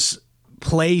one's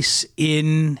place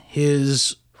in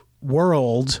his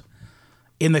world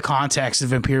in the context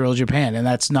of Imperial Japan. And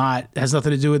has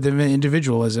nothing to do with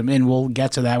individualism. And we'll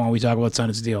get to that when we talk about Sun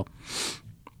and Steel.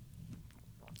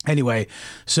 Anyway,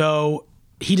 so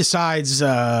he decides,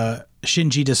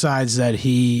 Shinji decides that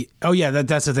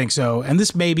that's the thing. So, and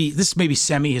this may be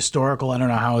semi-historical. I don't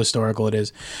know how historical it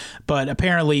is, but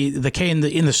apparently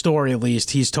in the story, at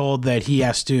least, he's told that he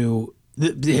has to,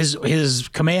 his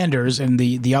commanders and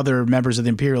the other members of the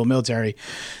Imperial military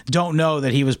don't know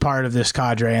that he was part of this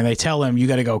cadre, and they tell him, you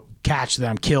got to go catch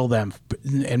them, kill them,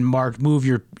 and move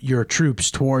your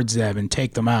troops towards them and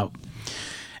take them out.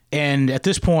 And at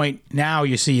this point, now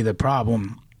you see the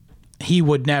problem. He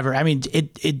would never,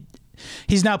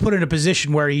 he's now put in a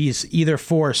position where he's either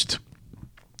forced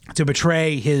to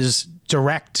betray his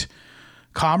direct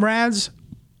comrades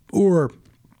or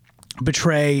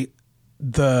betray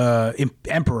the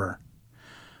emperor.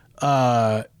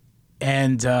 And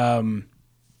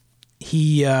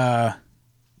you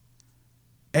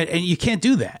can't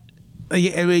do that.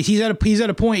 He's at a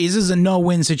point, this is a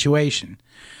no-win situation.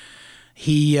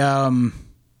 He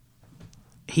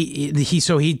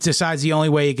decides the only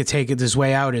way he could take this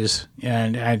way out is,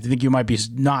 and I think you might be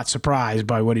not surprised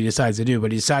by what he decides to do,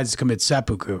 but he decides to commit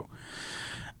seppuku.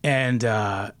 And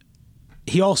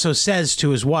he also says to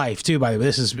his wife, too, by the way,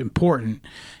 this is important.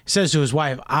 He says to his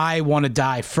wife, I want to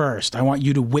die first. I want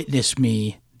you to witness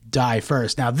me die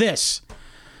first. Now this,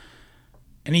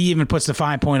 and he even puts the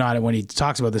fine point on it when he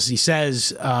talks about this. He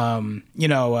says,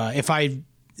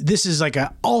 this is like an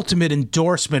ultimate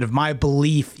endorsement of my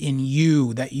belief in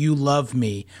you, that you love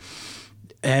me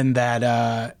and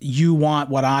that you want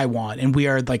what I want. And we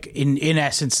are like, in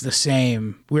essence, the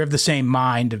same. We have the same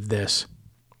mind of this.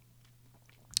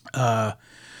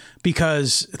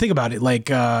 Because think about it,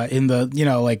 like if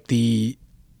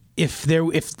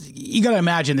you got to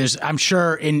imagine I'm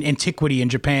sure in antiquity in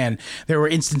Japan, there were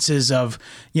instances of,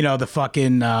 the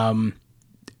fucking,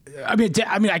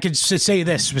 I could say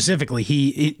this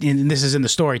specifically. And this is in the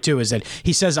story too, is that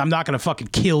he says, I'm not going to fucking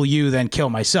kill you, then kill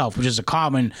myself, which is a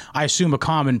common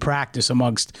practice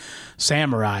amongst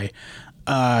samurai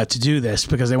to do this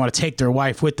because they want to take their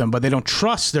wife with them, but they don't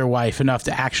trust their wife enough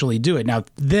to actually do it. Now,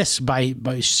 this by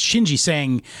Shinji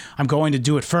saying, I'm going to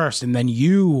do it first, and then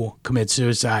you commit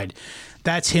suicide.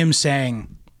 That's him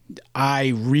saying,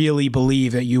 I really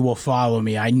believe that you will follow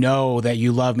me. I know that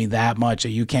you love me that much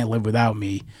that you can't live without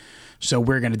me. So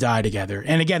we're going to die together.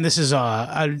 And again, this is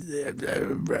a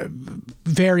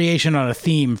variation on a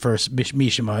theme for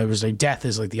Mishima. It was like death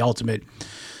is like the ultimate,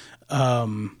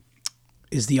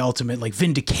 like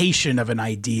vindication of an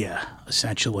idea,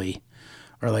 essentially,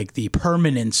 or like the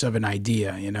permanence of an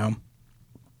idea,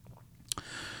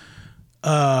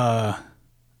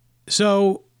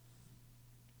 So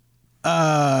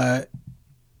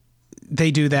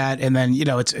they do that, and then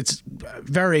it's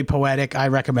very poetic. I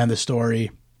recommend the story.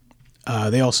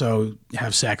 They also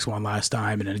have sex one last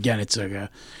time, and again, it's like a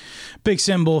big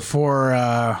symbol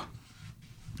for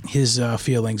his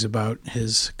feelings about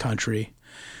his country.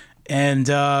 And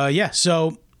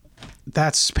so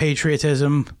that's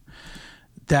Patriotism.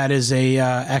 That is a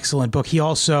excellent book. He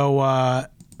also I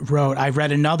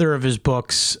read another of his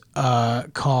books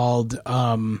called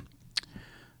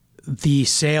The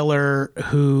Sailor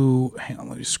Who... Hang on,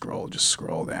 let me scroll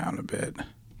down a bit.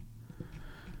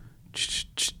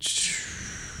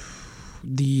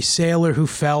 The Sailor Who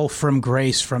Fell from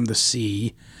Grace from the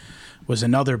Sea was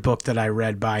another book that I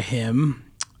read by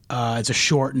him. It's a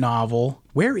short novel.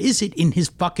 Where is it in his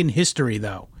fucking history,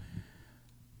 though?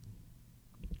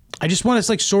 I just want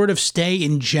to sort of stay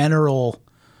in general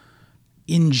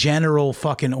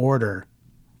fucking order.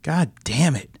 God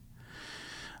damn it.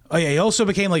 Oh yeah, he also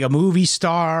became like a movie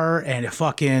star and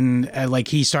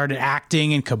he started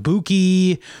acting in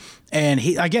kabuki, and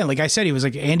he, again, like I said, he was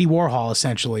like Andy Warhol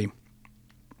essentially.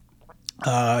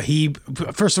 He,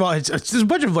 first of all, there's a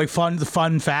bunch of like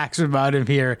fun facts about him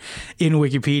here in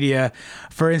Wikipedia.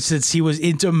 For instance, he was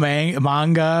into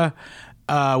manga,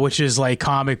 which is like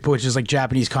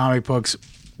Japanese comic books.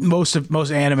 Most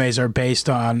animes are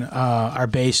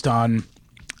based on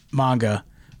manga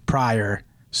prior.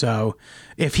 So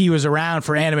if he was around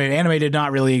for anime did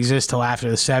not really exist till after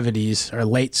the 70s or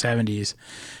late 70s.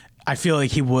 I feel like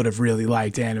he would have really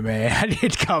liked anime had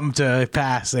it come to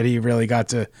pass that he really got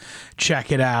to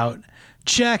check it out.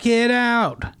 Check it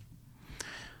out.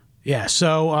 Yeah,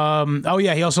 so,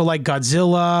 he also liked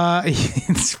Godzilla.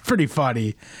 It's pretty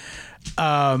funny. He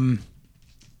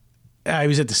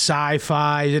was at the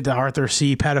Sci-Fi, he was at the Arthur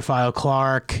C. Pedophile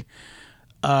Clark.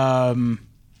 What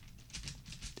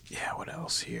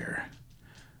else here?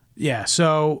 Yeah,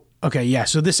 so, okay, yeah,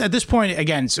 so this at this point,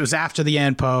 again, so it was after the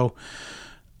Anpo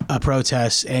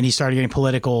protests, and he started getting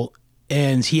political,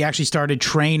 and he actually started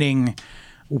training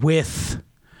with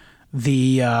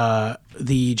the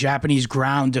Japanese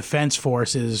ground defense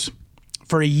forces.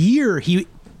 For a year, he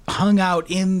hung out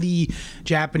in the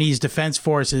Japanese defense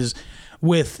forces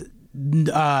with,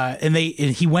 and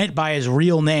he went by his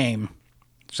real name,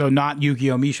 so not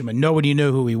Yukio Mishima. Nobody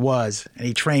knew who he was, and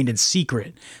he trained in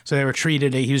secret. So he was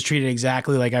treated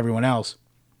exactly like everyone else.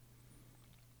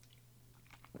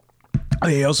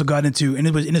 He also got into, and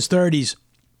it was in his 30s,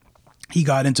 he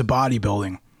got into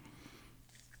bodybuilding.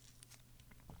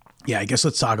 Yeah, I guess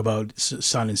let's talk about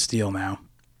Sun and Steel now.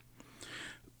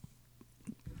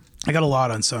 I got a lot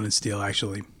on Sun and Steel,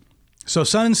 actually. So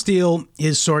Sun and Steel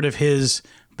is sort of his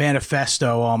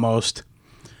manifesto almost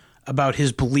about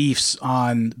his beliefs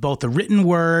on both the written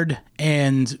word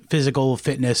and physical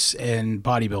fitness and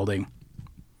bodybuilding.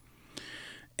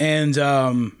 And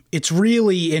it's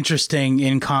really interesting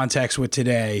in context with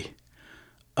today.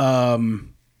 Now,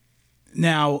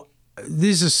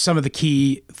 these are some of the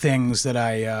key things that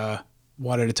I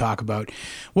wanted to talk about.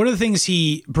 One of the things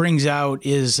he brings out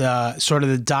is sort of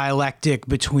the dialectic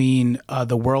between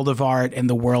the world of art and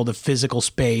the world of physical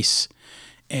space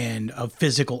and of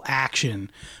physical action,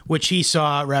 which he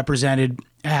saw represented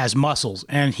as muscles.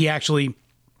 And he actually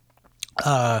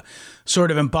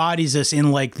sort of embodies this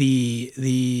in like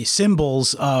the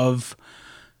symbols of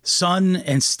sun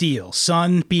and steel.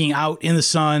 Sun being out in the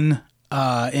sun,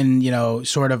 and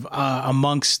sort of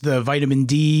amongst the vitamin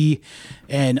D,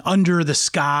 and under the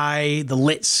sky, the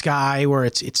lit sky where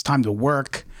it's time to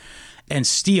work. And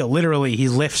steel, literally, he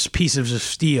lifts pieces of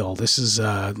steel. This is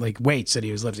like weights that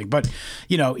he was lifting. But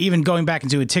even going back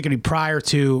into antiquity, prior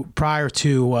to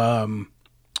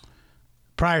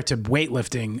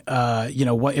weightlifting,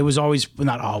 what it was always,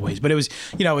 not always, but it was,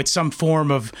 it's some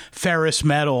form of ferrous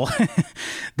metal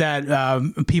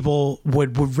that people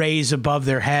would raise above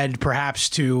their head, perhaps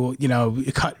to,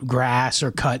 cut grass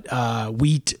or cut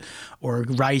wheat or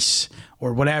rice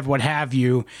or whatever, what have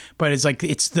you. But it's like,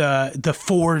 it's the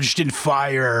forged in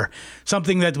fire,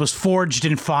 something that was forged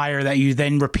in fire that you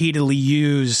then repeatedly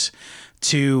use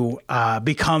to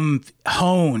become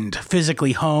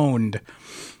physically honed.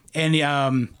 And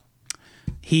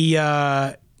he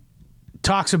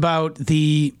talks about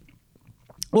there's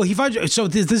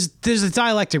a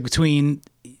dialectic between,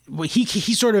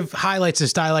 he sort of highlights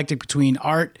this dialectic between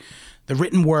art, the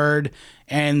written word,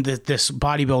 and this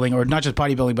bodybuilding, or not just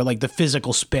bodybuilding, but like the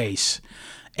physical space.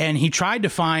 And he tried to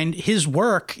find his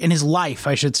work in his life,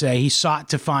 I should say. He sought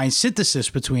to find synthesis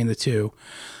between the two.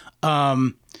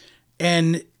 And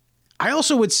I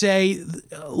also would say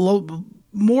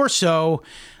more so,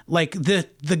 like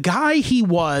the guy he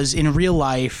was in real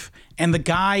life and the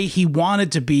guy he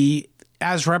wanted to be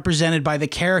as represented by the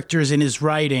characters in his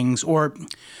writings, or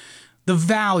the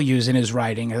values in his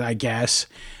writing, I guess,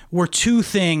 were two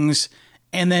things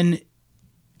And then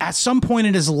at some point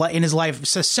in his life,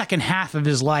 the second half of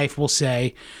his life, we'll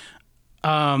say,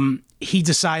 he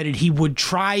decided he would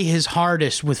try his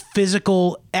hardest with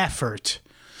physical effort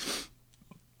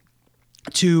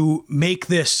to make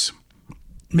these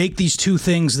two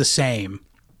things the same.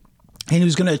 And he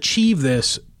was going to achieve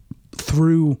this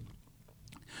through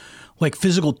like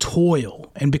physical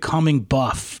toil and becoming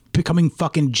buff, becoming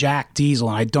fucking Jack Diesel.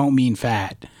 And I don't mean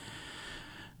fat.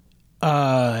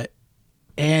 And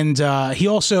he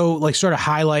also like sort of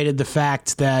highlighted the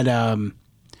fact that,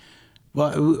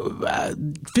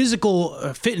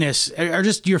 physical fitness or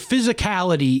just your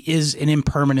physicality is an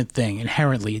impermanent thing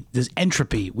inherently. There's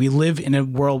entropy. We live in a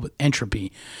world with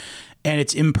entropy, and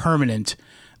it's impermanent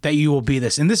that you will be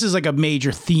this. And this is like a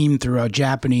major theme throughout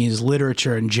Japanese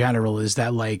literature in general, is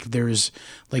that like there's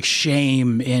like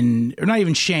shame in, or not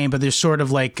even shame, but there's sort of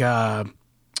like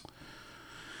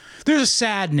there's a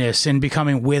sadness in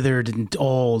becoming withered and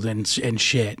old and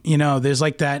shit. You know, there's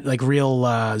like that like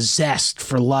real zest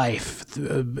for life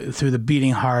through the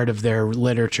beating heart of their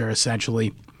literature,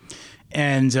 essentially.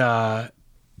 And to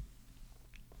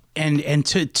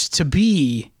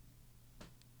be,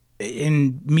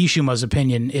 in Mishima's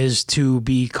opinion, is to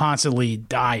be constantly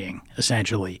dying,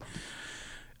 essentially.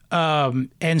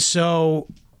 And so,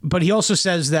 but he also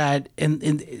says that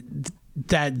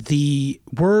that the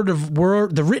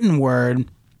written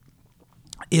word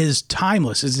is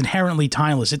timeless, is inherently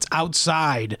timeless. It's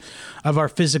outside of our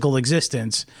physical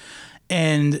existence.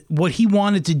 And what he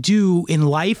wanted to do in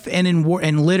life and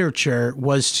in literature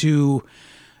was to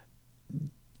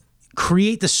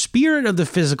create the spirit of the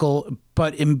physical,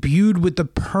 but imbued with the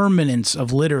permanence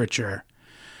of literature.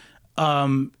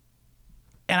 And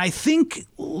I think,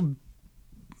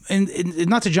 and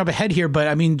not to jump ahead here, but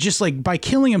I mean, just like by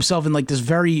killing himself in like this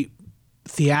very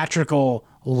theatrical,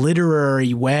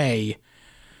 literary way,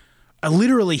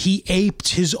 literally he aped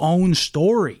his own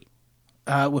story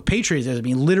with patriotism. I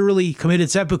mean, literally committed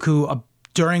seppuku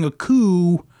during a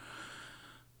coup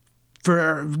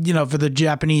for the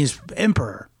Japanese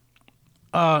emperor.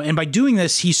 And by doing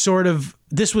this,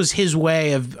 this was his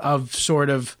way of sort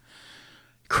of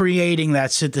creating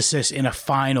that synthesis in a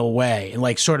final way and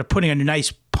like sort of putting a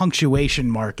nice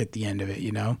punctuation mark at the end of it,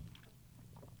 you know?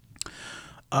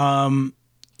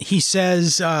 He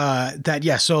says that,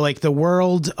 yeah, so like the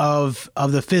world of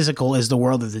the physical is the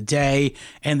world of the day,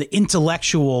 and the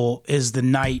intellectual is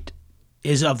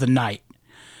of the night.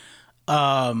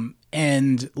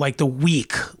 And like the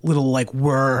weak little like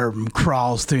worm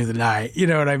crawls through the night, you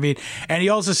know what I mean? And he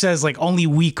also says like only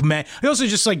weak men. He also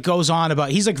just like goes on about,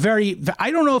 he's like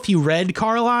I don't know if he read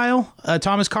Carlyle,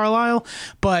 Thomas Carlyle,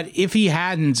 but if he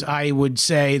hadn't, I would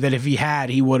say that if he had,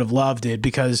 he would have loved it,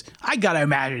 because I gotta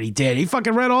imagine he did. He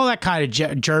fucking read all that kind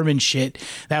of German shit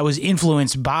that was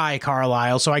influenced by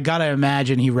Carlyle, so I gotta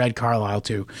imagine he read Carlyle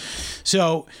too.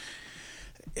 So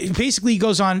basically, he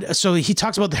goes on. So he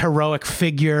talks about the heroic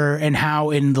figure and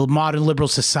how in the modern liberal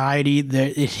society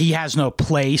he has no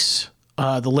place.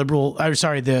 The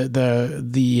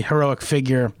heroic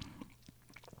figure,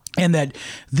 and that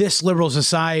this liberal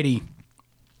society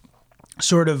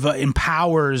sort of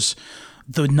empowers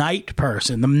the night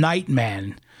person, the night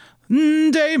man,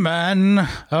 day man.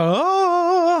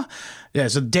 Oh. Yeah,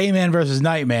 so Dayman versus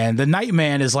Nightman. The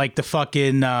Nightman is like the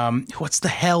fucking, what's the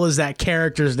hell is that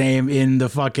character's name in the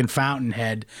fucking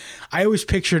Fountainhead? I always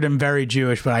pictured him very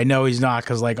Jewish, but I know he's not,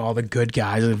 because like all the good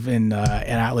guys in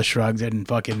Atlas Shrugged and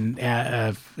fucking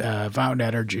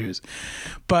Fountainhead are Jews.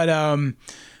 But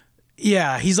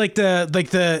yeah, he's like the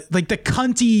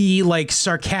cunty, like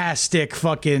sarcastic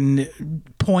fucking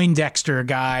Poindexter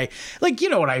guy. Like,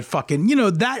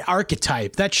 that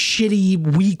archetype, that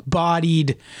shitty,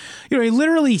 weak-bodied, he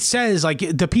literally says like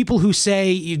the people who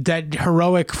say that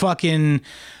heroic fucking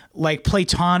like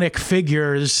Platonic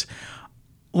figures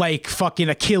like fucking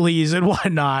Achilles and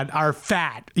whatnot are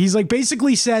fat. He's like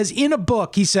basically says in a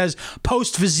book, he says,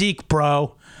 post physique,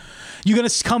 bro. You're going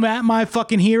to come at my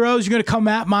fucking heroes? You're going to come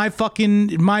at my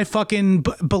fucking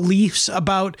beliefs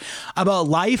about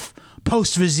life?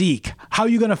 Post physique. How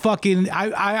you going to fucking...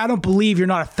 I don't believe you're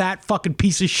not a fat fucking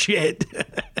piece of shit.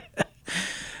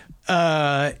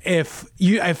 If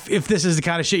this is the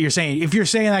kind of shit you're saying. If you're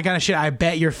saying that kind of shit, I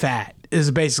bet you're fat. Is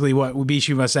basically what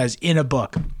Mishima says in a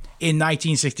book in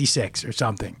 1966 or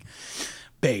something.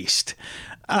 Based.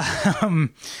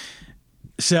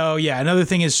 So yeah, another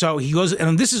thing is, so he goes,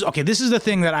 and this is the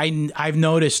thing that I've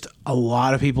noticed a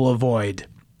lot of people avoid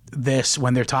this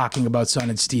when they're talking about Sun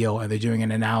and Steel and they're doing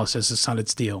an analysis of Sun and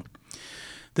Steel.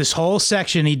 This whole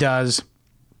section he does,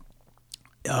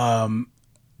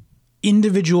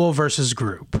 individual versus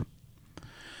group.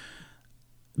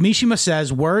 Mishima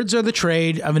says, words are the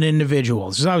trade of an individual.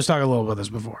 This is, I was talking a little about this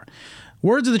before.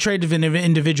 Words are the trade of an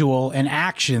individual, and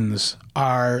actions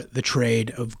are the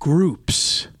trade of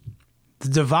groups. The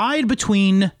divide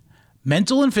between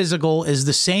mental and physical is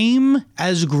the same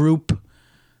as group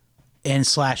and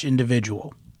 /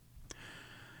 individual.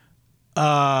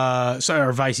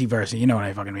 Or vice versa. You know what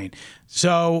I fucking mean.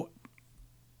 So,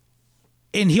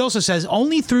 and he also says,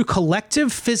 only through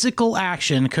collective physical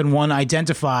action can one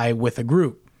identify with a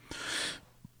group.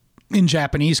 In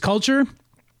Japanese culture,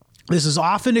 this is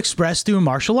often expressed through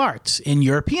martial arts. In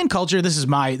European culture, this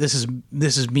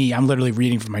is me. I'm literally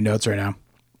reading from my notes right now.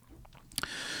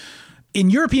 In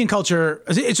European culture,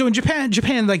 so in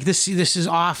Japan, like this is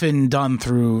often done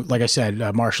through, like I said,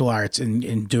 martial arts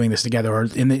and doing this together, or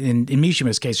in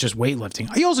Mishima's case, just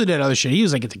weightlifting. He also did other shit. He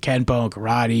was like into Kenpo,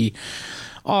 karate,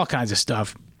 all kinds of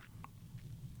stuff.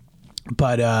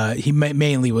 But he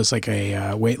mainly was like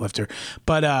a weightlifter.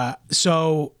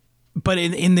 But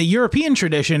in the European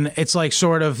tradition, it's like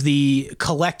sort of the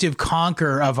collective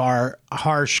conquer of our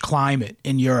harsh climate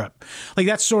in Europe. Like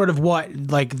that's sort of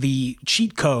what like the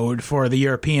cheat code for the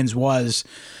Europeans was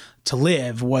to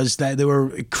live, was that they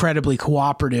were incredibly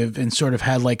cooperative and sort of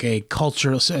had like a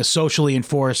cultural, socially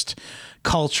enforced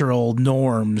cultural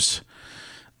norms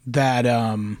that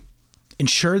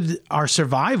ensured our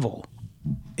survival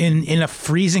in a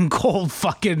freezing cold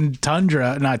fucking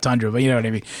tundra, not tundra, but you know what I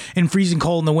mean, in freezing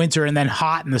cold in the winter and then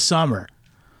hot in the summer,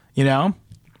 you know?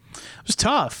 It was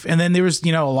tough. And then there was,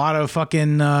 you know, a lot of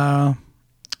fucking, what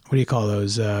do you call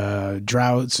those,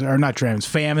 droughts, or not droughts,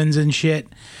 famines and shit.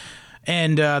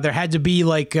 And there had to be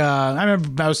like, I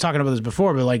remember I was talking about this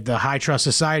before, but like the high trust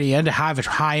society, and to have a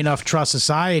high enough trust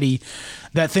society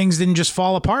that things didn't just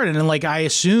fall apart. And then like, I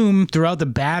assume throughout the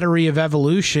battery of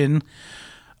evolution,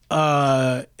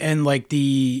 and like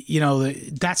the, you know,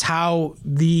 that's how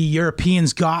the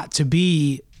Europeans got to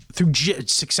be through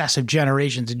successive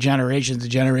generations and generations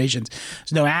and generations.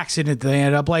 There's no accident that they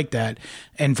ended up like that,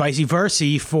 and vice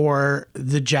versa for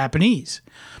the Japanese.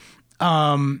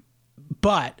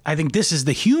 But I think this is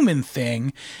the human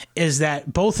thing, is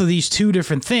that both of these two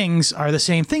different things are the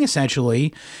same thing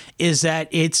essentially, is that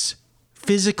it's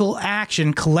physical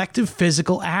action, collective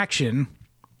physical action,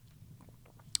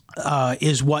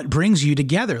 is what brings you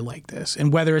together like this.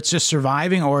 And whether it's just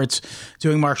surviving, or it's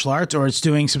doing martial arts, or it's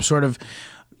doing some sort of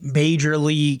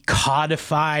majorly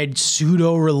codified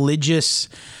pseudo-religious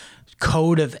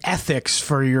code of ethics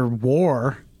for your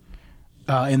war,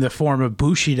 in the form of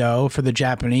Bushido for the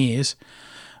Japanese.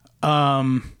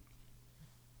 Yeah.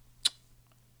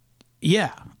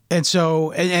 And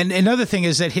so, and another thing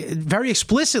is that very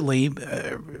explicitly,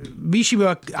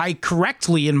 Mishima,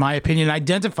 correctly, in my opinion,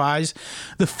 identifies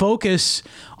the focus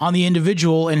on the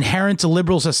individual inherent to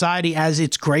liberal society as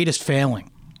its greatest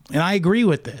failing. And I agree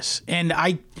with this. And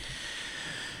I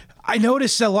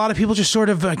noticed that a lot of people just sort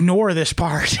of ignore this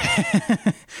part.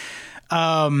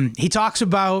 He talks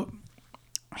about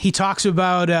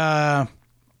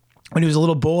when he was a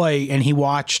little boy and he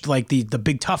watched like the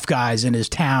big tough guys in his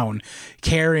town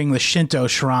carrying the Shinto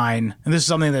shrine. And this is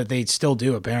something that they still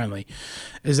do apparently,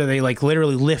 is that they like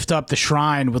literally lift up the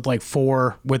shrine with like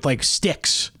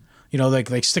sticks, you know, like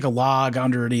they stick a log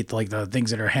underneath like the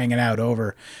things that are hanging out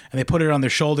over, and they put it on their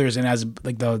shoulders. And as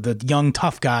like the young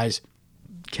tough guys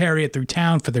carry it through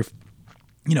town for their,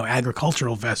 you know,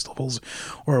 agricultural festivals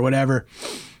or whatever.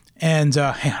 And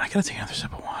hang on, I gotta take another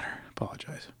sip of water.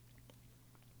 Apologize.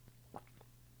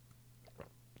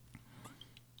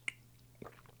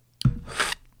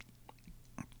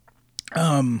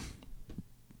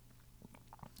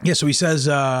 Yeah, so he says,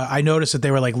 I noticed that they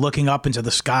were like looking up into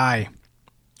the sky,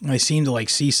 and I seemed to like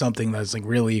see something that's like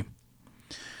really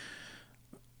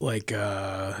like,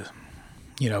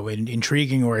 you know,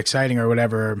 intriguing or exciting or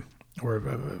whatever, or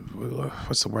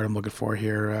what's the word I'm looking for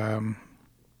here?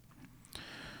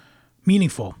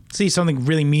 Meaningful. See something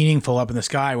really meaningful up in the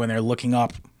sky when they're looking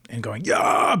up and going,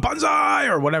 yeah, banzai,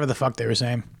 or whatever the fuck they were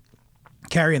saying,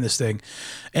 carrying this thing.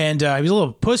 And he was a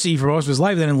little pussy for most of his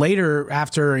life. Then later,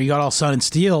 after he got all sun and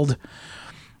steeled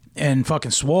and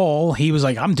fucking swole, he was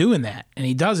like, I'm doing that. And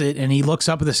he does it, and he looks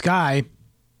up at the sky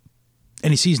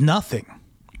and he sees nothing.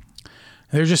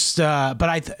 They're just, you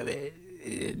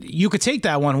could take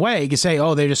that one way. You could say,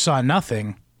 oh, they just saw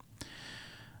nothing.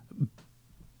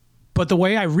 But the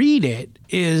way I read it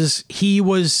is he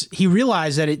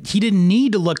realized that he didn't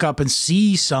need to look up and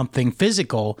see something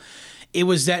physical. It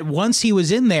was that once he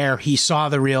was in there, he saw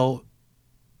the real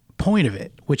point of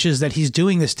it, which is that he's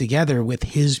doing this together with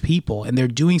his people, and they're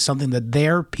doing something that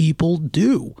their people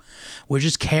do, which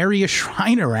is carry a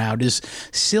shrine around, as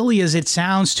silly as it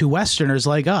sounds to Westerners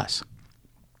like us.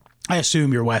 I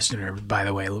assume you're Westerner, by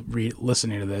the way,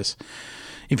 listening to this.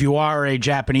 If you are a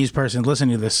Japanese person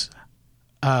listening to this,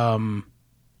 hi.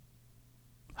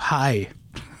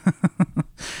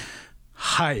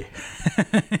 Hi.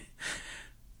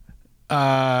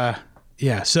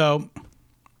 Yeah, so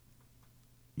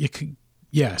you could,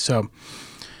 yeah, so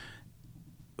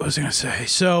what was I going to say?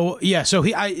 So, yeah, so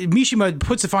Mishima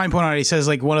puts the fine point on it. He says,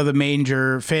 like, one of the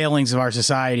major failings of our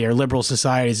society, our liberal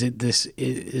society,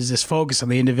 is this focus on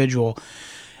the individual.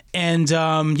 And,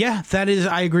 yeah, that is,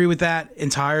 I agree with that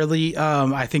entirely.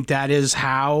 I think that is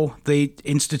how they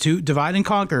institute divide and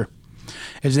conquer,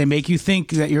 is they make you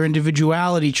think that your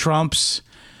individuality trumps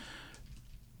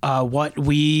what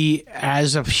we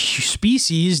as a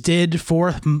species did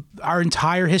for our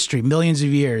entire history, millions of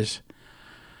years.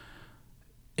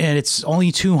 And it's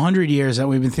only 200 years that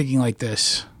we've been thinking like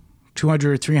this.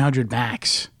 200 or 300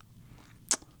 max.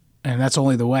 And that's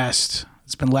only the West.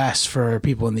 It's been less for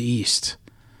people in the East.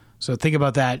 So think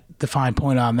about that, the fine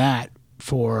point on that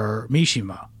for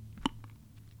Mishima.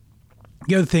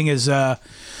 The other thing is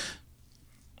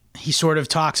he sort of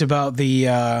talks about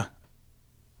the...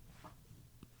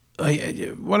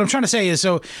 what I'm trying to say is,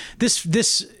 so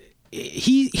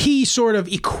he sort of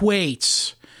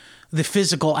equates the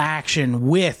physical action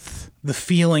with the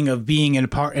feeling of being a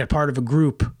part of a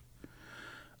group.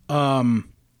 I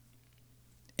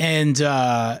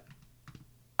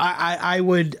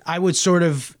would sort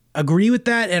of agree with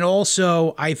that. And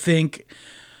also I think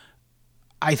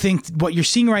what you're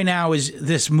seeing right now is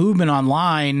this movement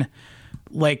online,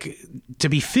 like, to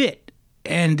be fit.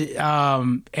 And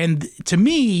to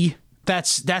me,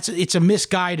 it's a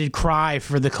misguided cry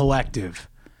for the collective.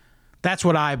 That's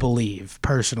what I believe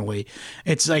personally.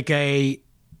 It's like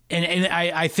and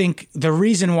I think the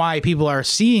reason why people are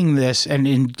seeing this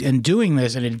and doing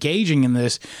this and engaging in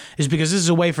this is because this is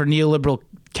a way for neoliberal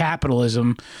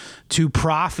capitalism to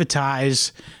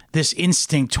profitize this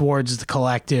instinct towards the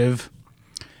collective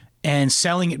and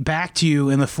selling it back to you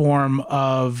in the form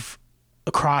of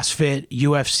CrossFit,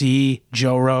 UFC,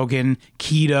 Joe Rogan,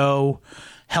 keto,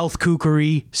 health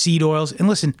kookery, seed oils. And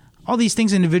listen, all these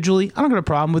things individually, I don't got a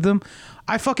problem with them.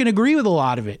 I fucking agree with a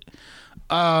lot of it.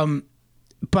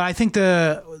 But I think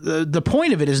the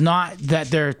point of it is not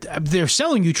that they're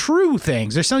selling you true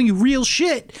things. They're selling you real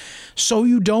shit, so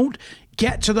you don't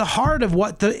get to the heart of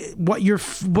what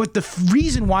the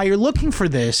reason why you're looking for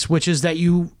this, which is that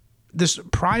this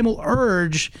primal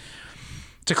urge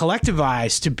to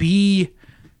collectivize, to be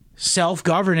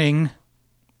self-governing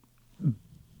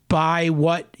by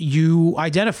what you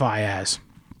identify as.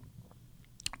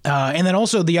 And then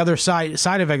also the other side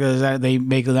effect is that they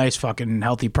make a nice fucking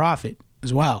healthy profit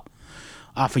as well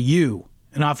off of you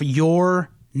and off of your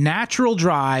natural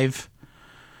drive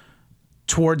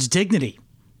towards dignity.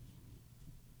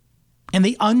 And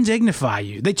they undignify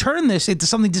you. They turn this into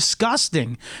something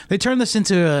disgusting. They turn this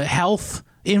into health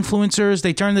influencers.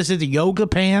 They turn this into yoga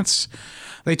pants.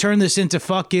 They turn this into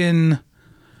fucking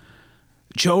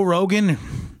Joe Rogan.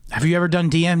 Have you ever done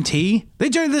DMT? They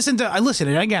turn this into... Listen,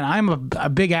 again, I'm a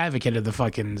big advocate of the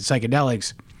fucking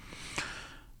psychedelics.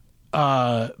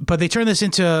 But they turn this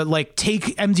into, like,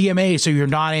 take MDMA so you're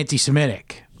not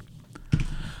anti-Semitic.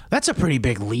 That's a pretty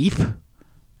big leap.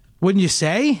 Wouldn't you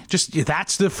say? Just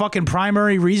that's the fucking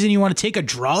primary reason you want to take a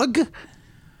drug? I'll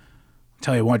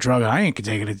tell you what drug I ain't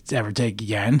gonna ever take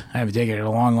again. I haven't taken it in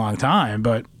a long, long time,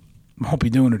 but I won't be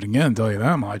doing it again, I'll tell you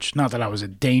that much. Not that I was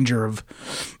in danger of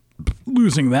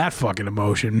losing that fucking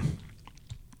emotion.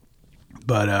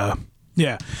 But,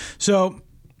 yeah. So,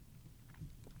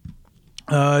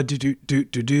 let's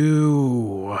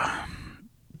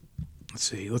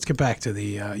see. Let's get back to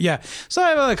the, So I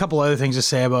have a couple other things to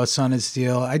say about Sun and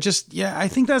Steel. I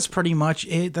think that's pretty much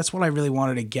it. That's what I really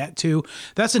wanted to get to.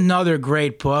 That's another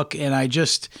great book. And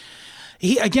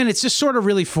again, it's just sort of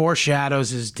really foreshadows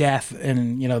his death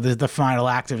and, the final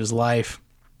act of his life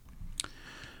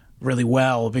really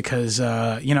well, because,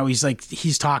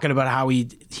 he's talking about how he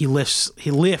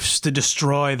lifts to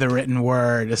destroy the written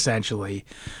word, essentially.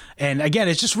 And again,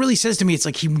 it just really says to me, it's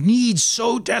like he needs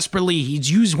so desperately,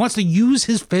 he wants to use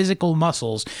his physical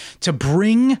muscles to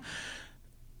bring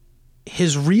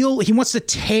he wants to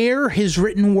tear his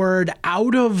written word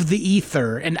out of the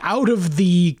ether and out of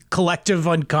the collective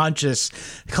unconscious,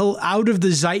 out of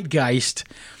the zeitgeist,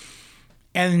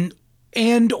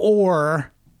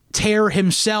 or tear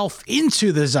himself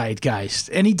into the zeitgeist.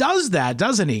 And he does that,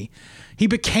 doesn't he? He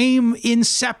became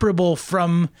inseparable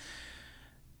from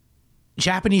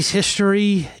Japanese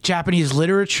history, Japanese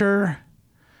literature,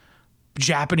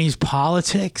 Japanese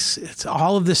politics.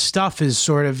 All of this stuff is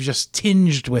sort of just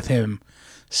tinged with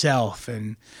himself.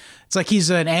 And It's like he's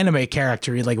an anime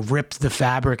character. He like ripped the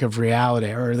fabric of reality,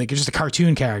 or like just a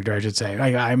cartoon character, I should say.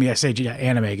 I mean, I say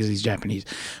anime because he's Japanese,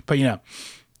 but you know,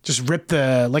 just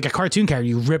like a cartoon character.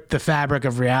 You rip the fabric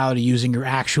of reality using your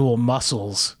actual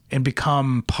muscles and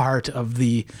become part of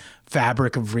the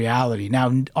fabric of reality.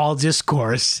 Now, all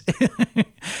discourse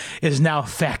is now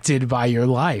affected by your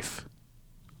life.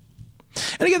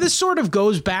 And again, this sort of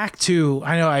goes back to,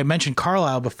 I know I mentioned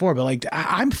Carlyle before, but like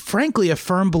I'm frankly a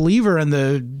firm believer in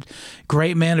the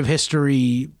great man of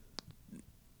history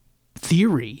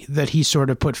theory that he sort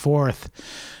of put forth.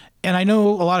 And I know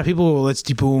a lot of people, it's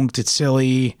debunked, it's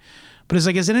silly, but it's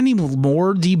like, is it any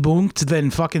more debunked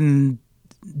than fucking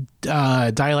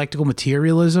dialectical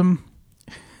materialism?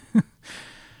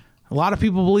 A lot of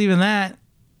people believe in that.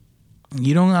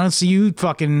 I don't see you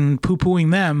fucking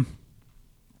poo-pooing them.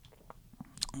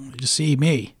 You just see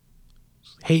me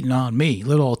hating on me,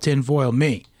 little tinfoil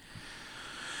me.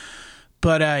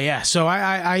 But yeah, so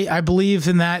I believe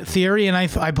in that theory, and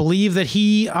I believe that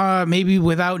he maybe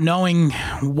without knowing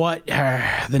what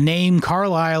the name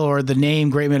Carlyle or the name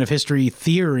Great Men of History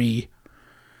theory,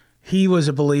 he was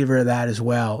a believer of that as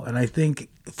well. And I think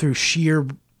through sheer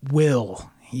will,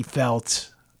 he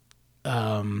felt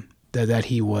that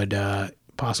he would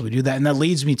possibly do that. And that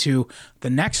leads me to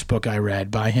the next book I read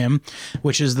by him,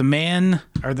 which is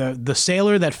the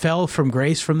sailor that fell from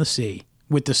grace from the sea,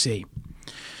 with the sea.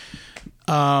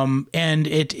 And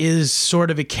it is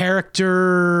sort of a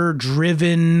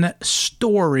character-driven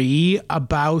story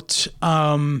about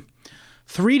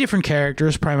 3 different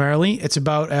characters primarily. It's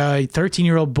about a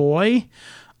 13-year-old boy,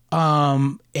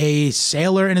 a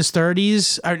sailor in his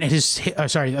 30s,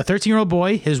 a 13-year-old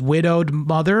boy, his widowed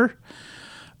mother,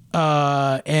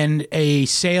 and a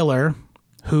sailor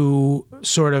who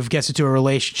sort of gets into a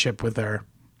relationship with her.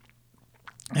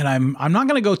 And I'm not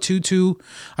going to go too.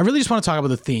 I really just want to talk about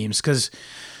the themes, because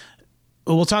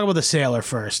we'll talk about the sailor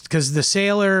first, because the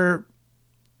sailor,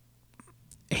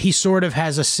 he sort of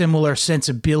has a similar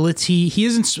sensibility. He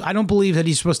isn't. I don't believe that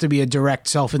he's supposed to be a direct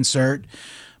self-insert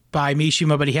by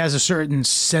Mishima, but he has a certain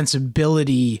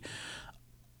sensibility.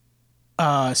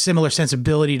 Similar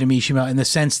sensibility to Mishima in the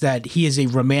sense that he is a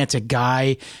romantic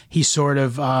guy. He sort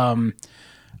of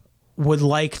would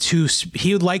like to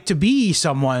be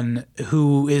someone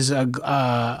who is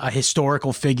a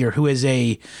historical figure, who is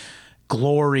a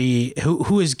glory,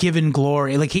 who is given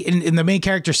glory. Like and the main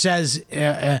character says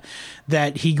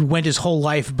that he went his whole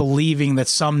life believing that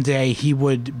someday he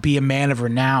would be a man of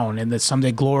renown and that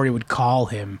someday glory would call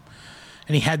him.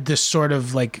 And he had this sort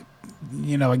of like,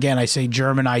 you know, again, I say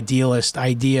German idealist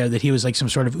idea that he was like some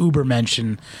sort of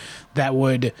Übermenschen that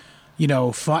would, you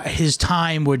know, his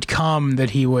time would come,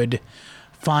 that he would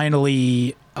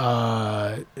finally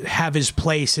have his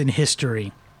place in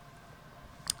history.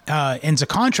 And to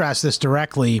contrast this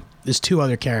directly, there's 2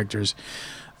 other characters.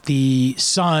 The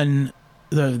son,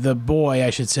 the boy, I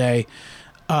should say,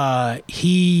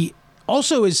 he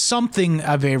also is something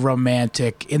of a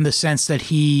romantic in the sense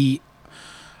that I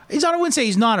wouldn't say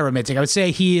he's not a romantic. I would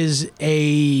say he is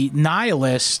a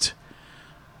nihilist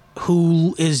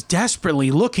who is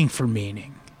desperately looking for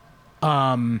meaning.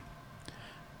 And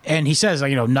he says,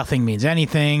 like, you know, nothing means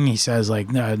anything. He says, like,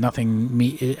 no,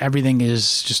 everything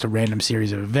is just a random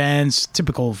series of events.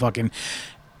 Typical fucking.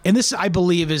 And this, I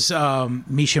believe, is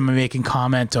Mishima making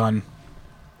comment on,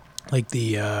 like,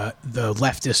 the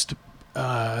leftist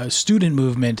student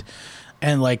movement.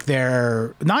 And like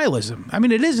their nihilism. I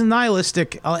mean, it is a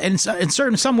nihilistic, in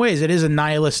some ways, it is a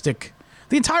nihilistic.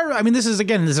 The entire, I mean, this is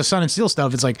a Sun and Steel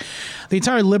stuff. It's like the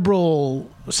entire liberal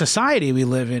society we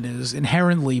live in is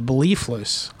inherently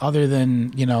beliefless, other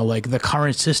than, you know, like the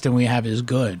current system we have is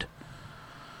good.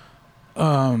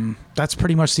 That's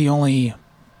pretty much the only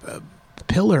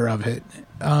pillar of it.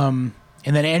 And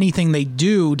then anything they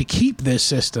do to keep this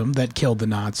system that killed the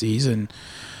Nazis and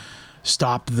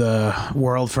stop the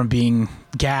world from being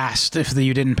gassed if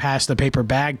you didn't pass the paper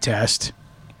bag test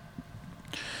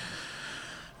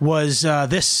was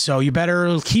this. So you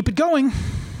better keep it going.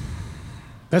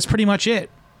 That's pretty much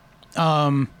it.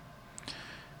 What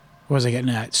was I getting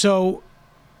at? So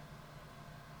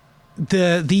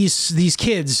these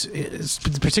kids,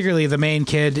 particularly the main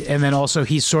kid, and then also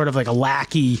he's sort of like a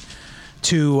lackey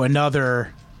to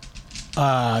another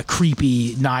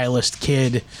creepy nihilist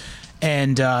kid.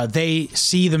 And they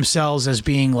see themselves as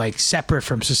being like separate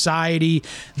from society.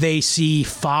 They see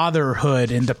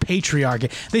fatherhood and the patriarchy.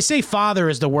 They say father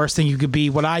is the worst thing you could be.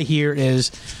 What I hear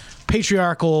is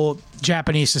patriarchal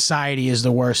Japanese society is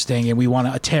the worst thing, and we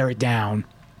want to tear it down.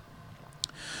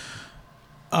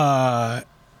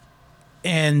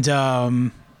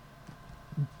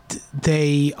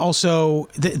 they also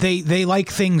they like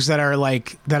things that are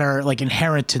like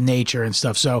inherent to nature and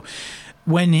stuff. So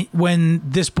when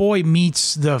this boy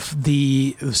meets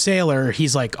the sailor,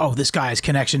 he's like, oh, this guy has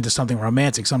connection to something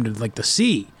romantic, something like the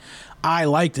sea. I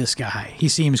like this guy. He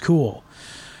seems cool.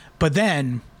 But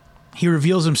then he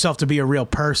reveals himself to be a real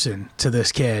person to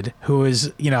this kid who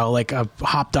is, like a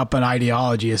hopped up on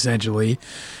ideology essentially.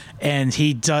 And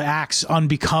he acts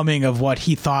unbecoming of what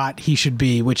he thought he should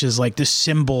be, which is like this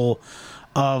symbol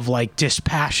of like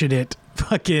dispassionate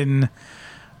fucking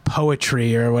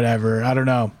poetry or whatever. I don't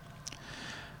know.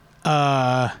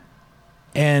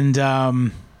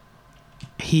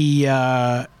 He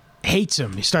hates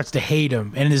him. He starts to hate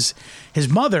him. And his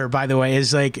mother, by the way,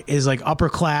 is like upper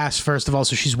class, first of all,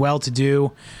 so she's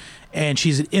well-to-do. And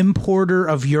she's an importer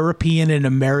of European and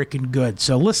American goods.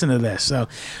 So listen to this. So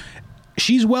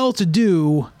she's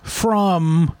well-to-do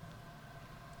from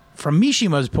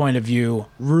Mishima's point of view,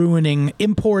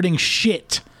 importing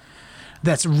shit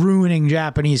that's ruining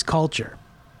Japanese culture.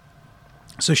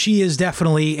 So she is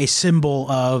definitely a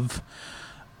symbol of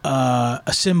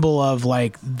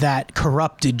like that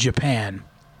corrupted Japan.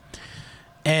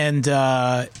 And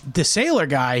the sailor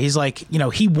guy, he's like,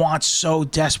 he wants so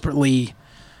desperately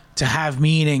to have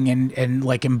meaning and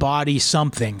like embody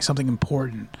something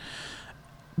important.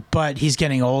 But he's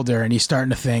getting older and he's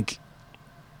starting to think,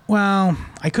 well,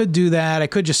 I could do that. I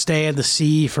could just stay at the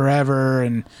sea forever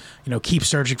and, keep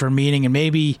searching for meaning. And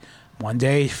maybe one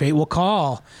day fate will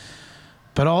call.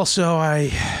 But also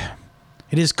it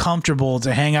is comfortable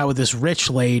to hang out with this rich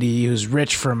lady who's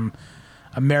rich from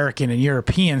American and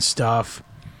European stuff.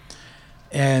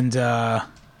 And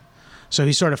so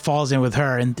he sort of falls in with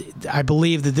her. And I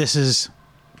believe that this is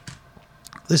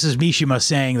Mishima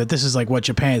saying that this is like what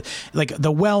Japan, like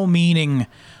the well-meaning,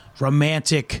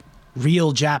 romantic,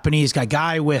 real Japanese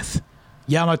guy with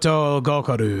Yamato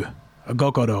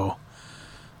Gokoro,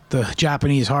 the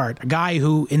Japanese heart, a guy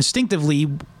who instinctively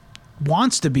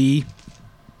wants to be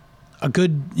a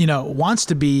good, wants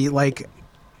to be like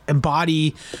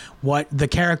embody what the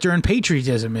character in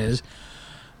patriotism is,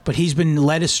 but he's been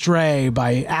led astray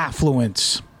by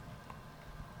affluence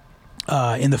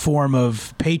in the form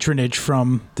of patronage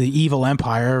from the evil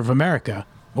empire of America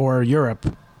or Europe.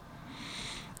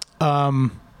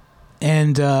 And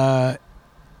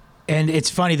it's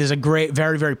funny. There's a great,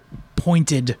 very, very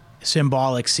pointed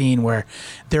symbolic scene where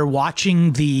they're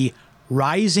watching the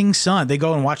rising sun. They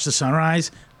go and watch the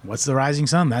sunrise. What's the rising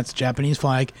sun? That's the Japanese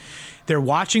flag. They're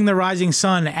watching the rising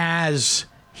sun as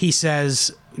he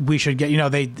says we should get,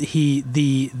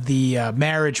 the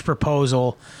marriage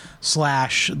proposal /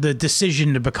 the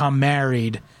decision to become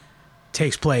married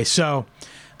takes place. So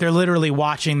they're literally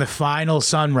watching the final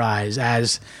sunrise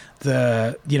as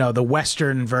the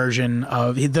Western version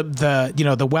of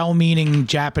the well-meaning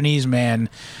Japanese man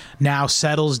now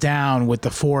settles down with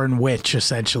the foreign witch,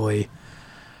 essentially.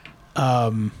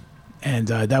 And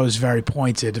that was very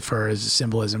pointed for his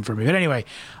symbolism for me. But anyway,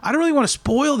 I don't really want to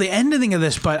spoil the ending of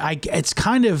this, but it's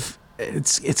kind of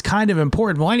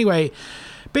important. Well, anyway,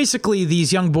 basically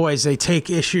these young boys, they take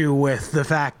issue with the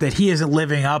fact that he isn't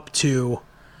living up to.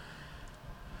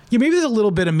 Yeah, maybe there's a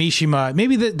little bit of Mishima.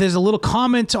 Maybe there's a little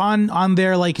comment on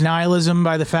their like nihilism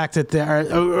by the fact that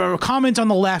they're or a comment on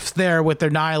the left there with their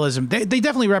nihilism. They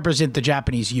definitely represent the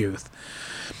Japanese youth.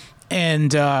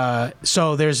 And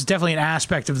so there's definitely an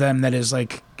aspect of them that is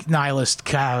like nihilist,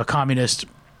 communist,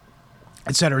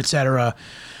 et cetera,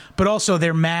 but also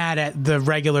they're mad at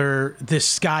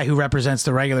this guy who represents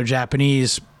the regular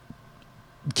Japanese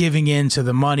giving in to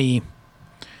the money,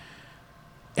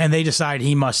 and they decide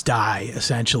he must die,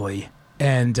 essentially.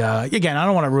 And again, I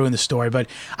don't want to ruin the story, but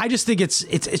I just think it's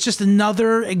just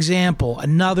another example,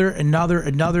 another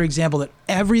example that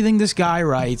everything this guy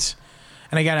writes.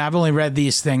 And again, I've only read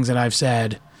these things that I've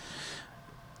said.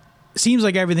 Seems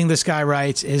like everything this guy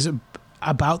writes is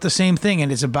about the same thing,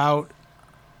 and it's about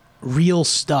real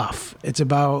stuff. It's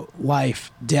about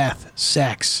life, death,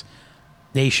 sex,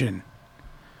 nation,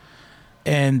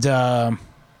 and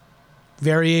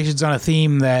variations on a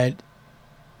theme that,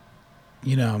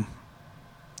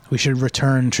 we should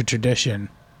return to tradition.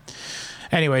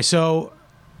 Anyway, so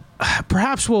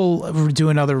perhaps we'll do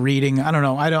another reading. I don't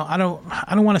know. I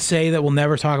don't want to say that we'll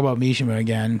never talk about Mishima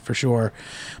again for sure,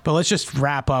 but let's just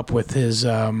wrap up with his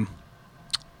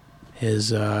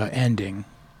ending.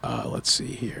 Let's see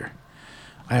here.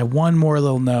 I have one more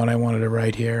little note I wanted to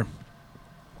write here.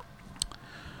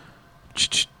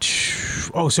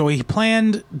 Oh, so he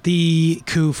planned the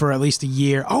coup for at least a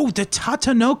year. Oh, the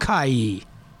Tatanokai.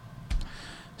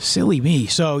 Silly me.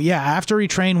 So yeah, after he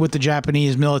trained with the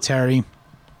Japanese military,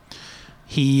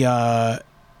 he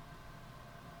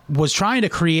was trying to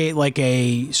create like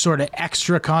a sort of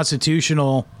extra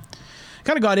constitutional,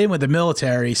 kind of got in with the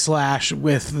military /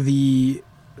 with the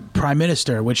prime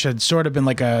minister, which had sort of been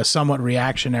like a somewhat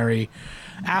reactionary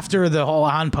after the whole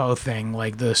Anpo thing.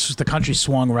 Like the country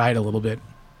swung right a little bit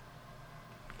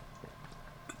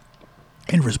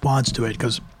in response to it,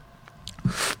 because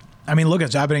I mean, look,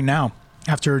 it's happening now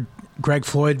after Greg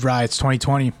Floyd riots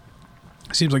 2020.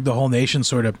 It seems like the whole nation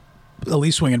sort of at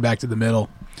least swinging back to the middle,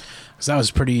 because that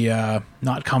was pretty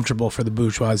not comfortable for the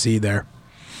bourgeoisie there.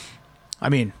 I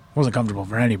mean, it wasn't comfortable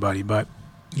for anybody, but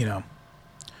you know.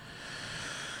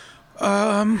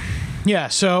 Yeah,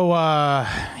 so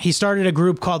he started a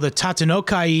group called the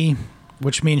Tatenokai,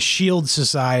 which means Shield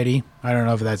Society. I don't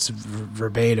know if that's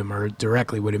verbatim or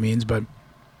directly what it means, but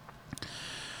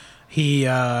he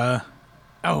I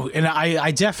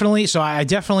definitely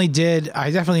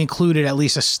included at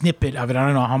least a snippet of it. I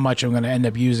don't know how much I'm going to end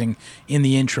up using in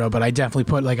the intro, but I definitely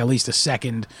put like at least a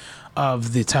second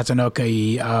of the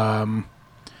Tatenokai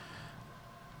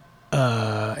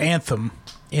anthem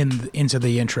into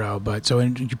the intro. But so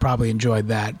you probably enjoyed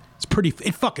that.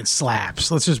 It fucking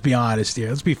slaps. Let's just be honest here.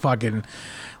 Let's be fucking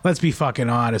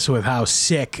honest with how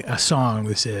sick a song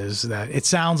this is. That it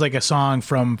sounds like a song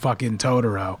from fucking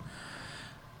Totoro.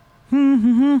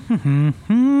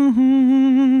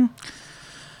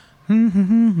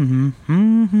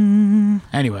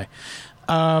 Anyway,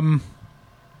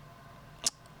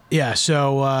 yeah,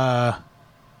 so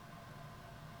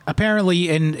apparently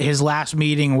in his last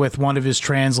meeting with one of his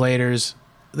translators,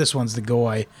 this one's the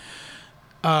Goy,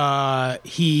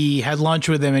 he had lunch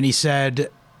with him and he said,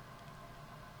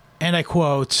 and I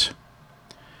quote,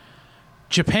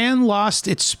 "Japan lost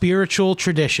its spiritual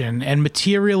tradition and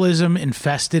materialism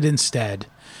infested instead.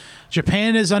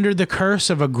 Japan is under the curse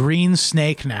of a green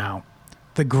snake now.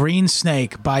 The green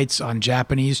snake bites on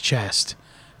Japanese chest.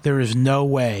 There is no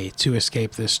way to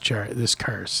escape this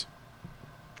curse."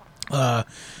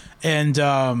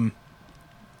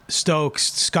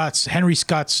 Henry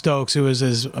Scott Stokes, who was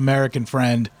his American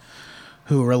friend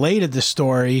who related the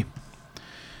story,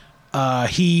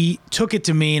 he took it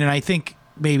to mean, and I think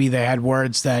maybe they had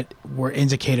words that were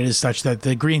indicated as such, that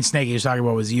the green snake he was talking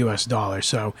about was the U.S. dollar.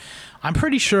 So I'm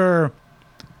pretty sure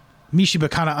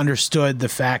Mishima kind of understood the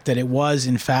fact that it was,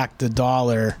 in fact, the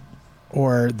dollar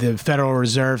or the Federal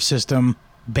Reserve System,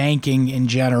 banking in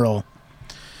general,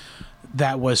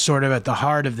 that was sort of at the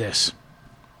heart of this.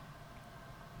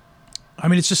 I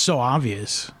mean, it's just so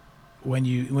obvious when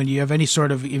you have any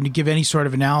sort of, when you give any sort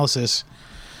of analysis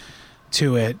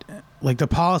to it. Like, the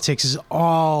politics is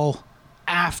all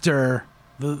after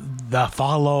the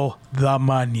follow the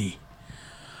money.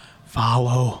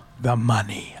 Follow the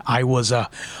money. I was a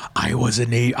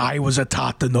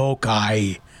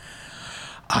Tatenokai.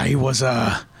 I was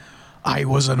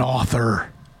an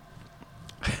author.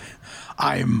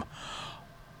 I'm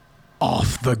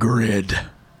off the grid.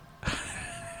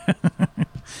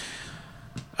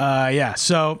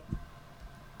 So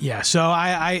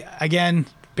I again,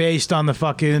 based on the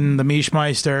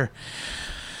Mischmeister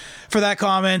for that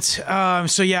comment.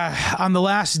 So yeah, on the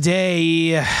last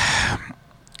day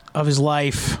of his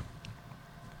life,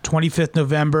 25th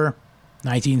November,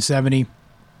 1970.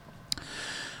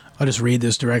 I'll just read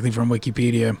this directly from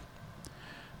Wikipedia.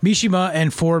 Mishima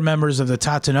and 4 members of the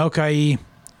Tatenokai,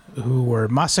 who were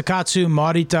Masakatsu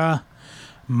Morita,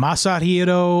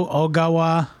 Masahiro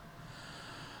Ogawa,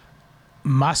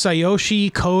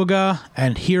 Masayoshi Koga,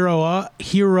 and Hiroyasu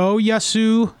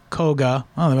Koga.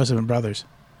 Oh, they must have been brothers.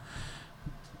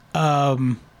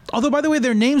 Although, by the way,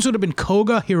 their names would have been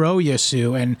Koga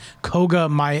Hiroyasu and Koga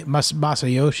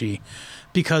Masayoshi,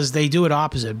 because they do it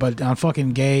opposite. But on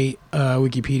fucking gay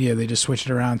Wikipedia, they just switched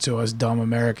it around so us dumb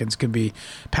Americans could be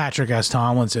Patrick S.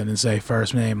 Tomlinson and say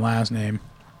first name, last name.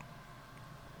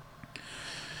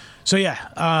 So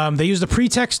yeah, they used the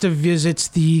pretext to visit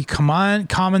the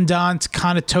Commandant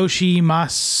Kanetoshi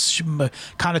Mashida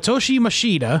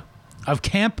of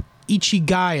Camp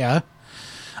Ichigaya,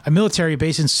 a military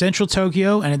base in central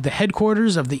Tokyo and at the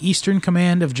headquarters of the Eastern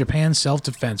Command of Japan's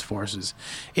Self-Defense Forces.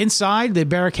 Inside, they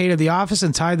barricaded the office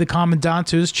and tied the commandant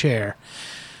to his chair.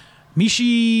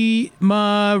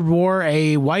 Mishima wore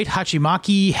a white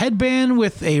hachimaki headband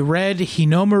with a red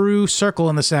Hinomaru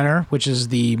circle in the center, which is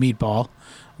the meatball,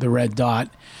 the red dot,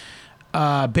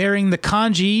 bearing the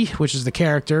kanji, which is the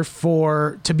character,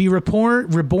 for to be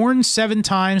reborn 7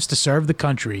 times to serve the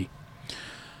country.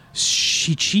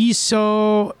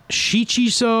 Shichiso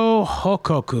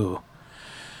Hokoku,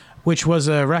 which was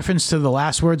a reference to the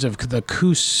last words of the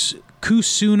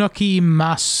Kusunoki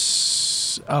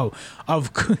Mas...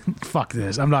 fuck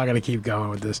this. I'm not going to keep going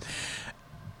with this.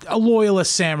 a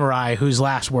loyalist samurai whose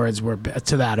last words were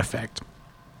to that effect.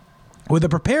 With a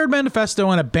prepared manifesto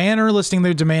and a banner listing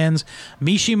their demands,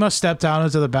 Mishima stepped out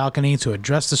onto the balcony to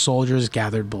address the soldiers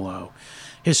gathered below.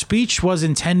 His speech was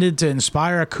intended to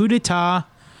inspire a coup d'etat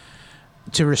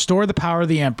to restore the power of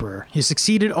the emperor. He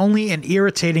succeeded only in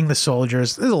irritating the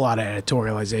soldiers. There's a lot of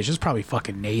editorialization. It's probably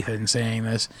fucking Nathan saying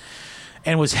this.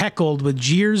 And was heckled with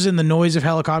jeers and the noise of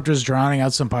helicopters drowning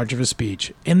out some parts of his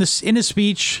speech. In his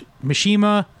speech,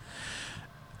 Mishima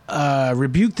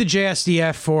rebuked the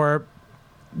JSDF for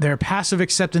their passive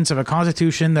acceptance of a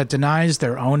constitution that denies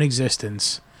their own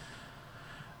existence.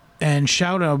 And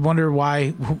shouted, I wonder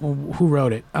why, who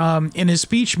wrote it. In his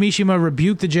speech, Mishima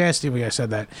rebuked the JSDF. I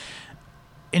said that.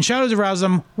 In shouts aroused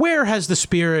them, where has the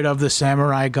spirit of the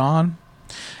samurai gone?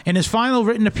 In his final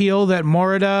written appeal that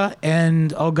Morida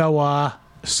and Ogawa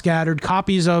scattered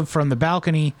copies of from the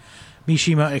balcony,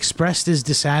 Mishima expressed his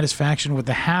dissatisfaction with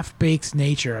the half-baked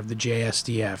nature of the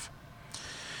JSDF.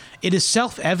 It is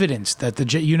self-evident that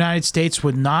the United States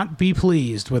would not be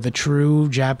pleased with a true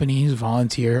Japanese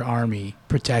volunteer army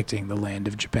protecting the land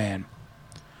of Japan.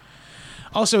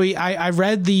 Also, I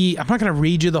read I'm not going to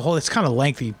read you the whole, it's kind of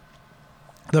lengthy,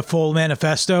 the full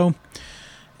manifesto.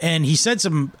 And he said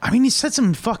some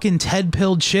fucking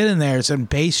Ted-pilled shit in there, some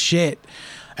base shit.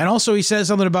 And also he says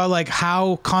something about like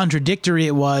how contradictory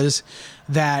it was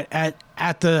that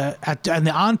at the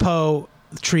Anpo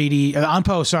treaty,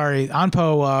 Anpo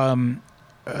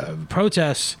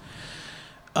protests,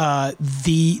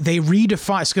 they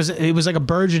redefined, because it was like a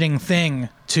burgeoning thing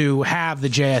to have the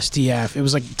JSDF. It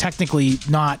was like technically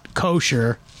not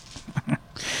kosher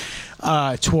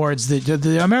towards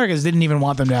the Americans didn't even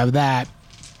want them to have that.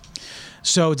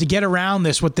 So to get around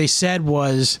this, what they said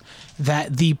was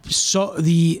that the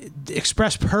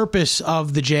express purpose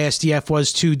of the JSDF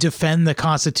was to defend the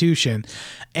Constitution,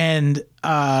 and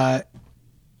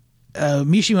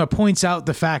Mishima points out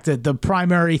the fact that the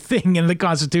primary thing in the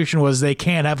Constitution was they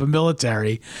can't have a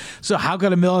military. So how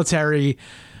could a military,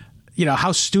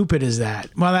 how stupid is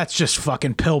that? Well, that's just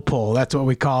fucking pill pull. That's what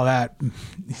we call that,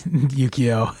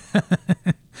 Yukio.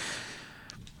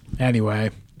 Anyway.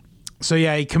 So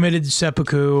yeah, he committed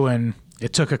seppuku, and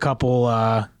it took a couple.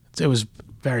 It was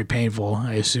very painful,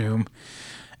 I assume,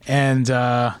 and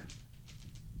the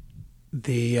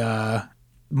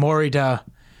Morida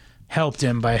helped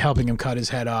him by helping him cut his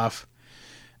head off,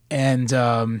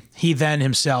 and he then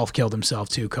himself killed himself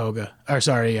too.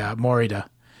 Morida.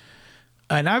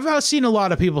 And I've seen a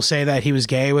lot of people say that he was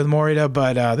gay with Morida,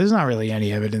 but there's not really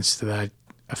any evidence to that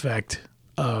effect.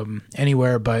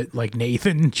 Anywhere but like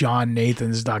John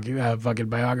Nathan's fucking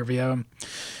biography of him.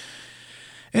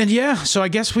 And yeah, so I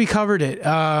guess we covered it.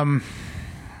 What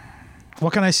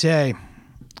can I say?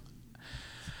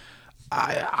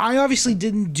 I obviously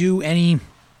didn't do any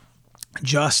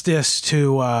justice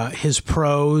to his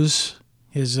prose,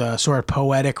 his sort of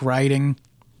poetic writing.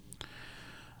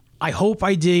 I hope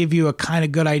I gave you a kind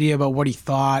of good idea about what he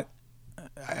thought.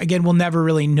 Again, we'll never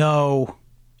really know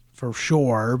for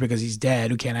sure because he's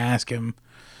dead. We can't ask him.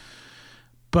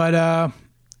 But I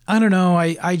don't know.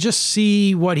 I just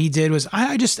see what he did was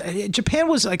Japan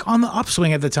was like on the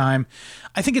upswing at the time.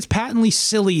 I think it's patently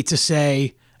silly to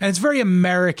say, and it's very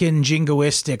American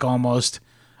jingoistic almost.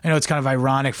 I know it's kind of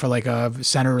ironic for like a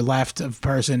center left of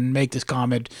person make this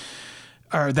comment,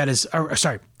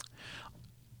 sorry.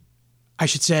 I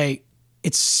should say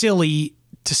it's silly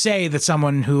to say that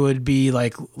someone who would be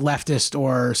like leftist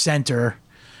or center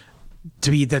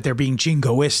that they're being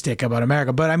jingoistic about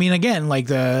America. But I mean, again, like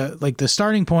the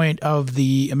starting point of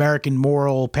the American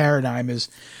moral paradigm is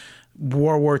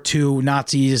World War II,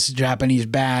 Nazis, Japanese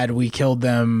bad, we killed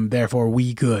them, therefore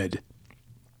we good.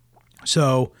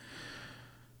 So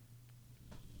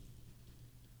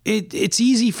it's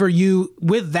easy for you,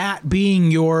 with that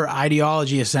being your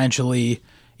ideology essentially,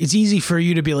 it's easy for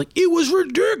you to be like, it was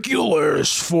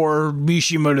ridiculous for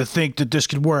Mishima to think that this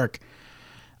could work.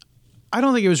 I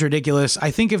don't think it was ridiculous.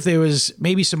 I think if there was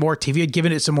maybe some more, if you had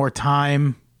given it some more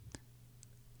time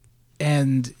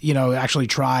and, actually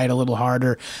tried a little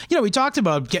harder. We talked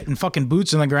about getting fucking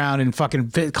boots on the ground and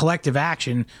fucking collective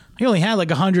action. He only had like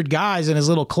 100 guys in his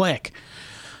little clique.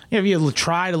 If you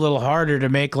tried a little harder to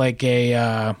make like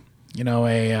a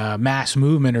mass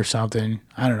movement or something,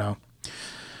 I don't know.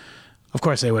 Of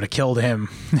course, they would have killed him.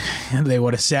 They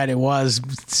would have said it was.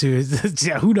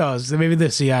 Who knows? Maybe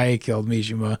the CIA killed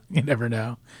Mishima. You never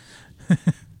know.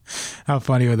 How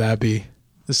funny would that be?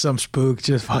 There's some spook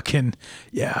just fucking,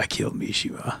 yeah, I killed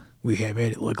Mishima. We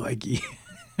made it look like he.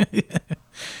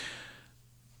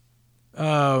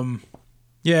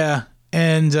 Yeah,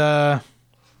 and I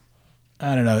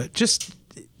don't know. Just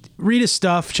read his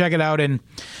stuff, check it out, and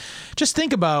just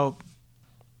think about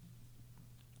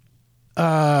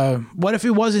what if he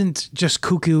wasn't just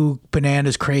cuckoo,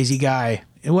 bananas, crazy guy?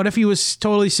 And what if he was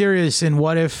totally serious? And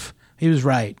what if he was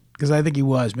right? Because I think he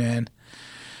was, man.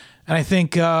 And I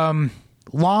think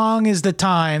long is the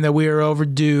time that we are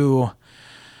overdue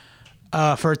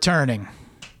for a turning.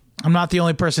 I'm not the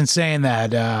only person saying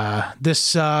that. This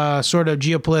sort of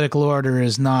geopolitical order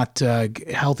is not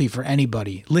healthy for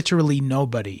anybody. Literally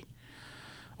nobody.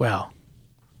 Well,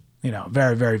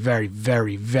 very, very, very,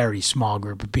 very, very small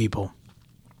group of people.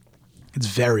 It's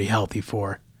very healthy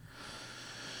for.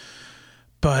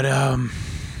 But, I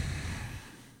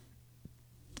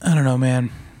don't know,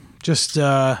 man. Just,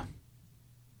 well,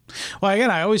 again,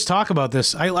 I always talk about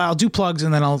this. I'll do plugs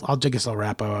and then I guess I'll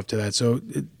wrap up after that. So,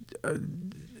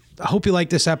 I hope you like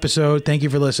this episode. Thank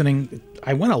you for listening.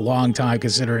 I went a long time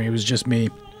considering it was just me.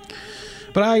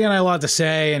 But I had a lot to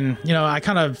say, and, I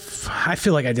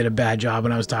feel like I did a bad job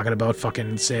when I was talking about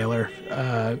fucking sailor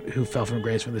who fell from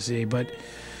grace from the sea. But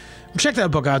check that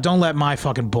book out. Don't let my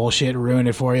fucking bullshit ruin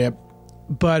it for you.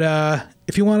 But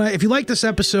if you like this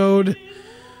episode,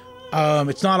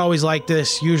 it's not always like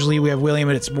this. Usually we have William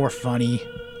and it's more funny.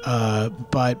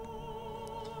 But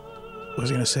what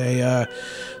was I going to say?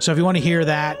 So if you want to hear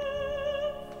that,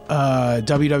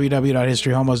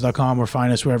 www.historyhomos.com or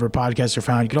find us wherever podcasts are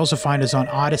found. You can also find us on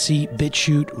Odyssey,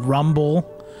 BitChute, Rumble,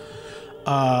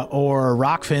 or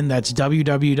Rockfin. That's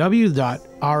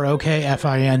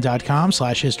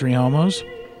www.rokfin.com/historyhomos.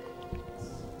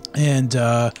 And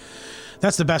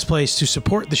that's the best place to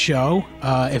support the show.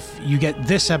 If you get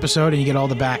this episode and you get all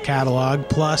the back catalog,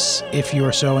 plus if you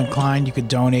are so inclined, you could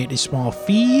donate a small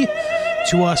fee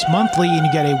to us monthly, and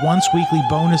you get a once weekly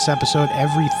bonus episode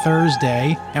every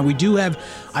Thursday. And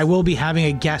I will be having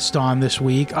a guest on this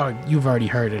week. Oh, you've already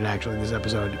heard it, actually. This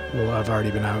episode will have already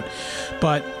been out.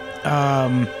 But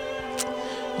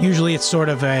usually it's sort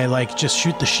of a, just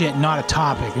shoot the shit, not a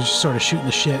topic. It's just sort of shooting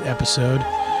the shit episode.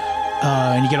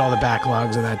 And you get all the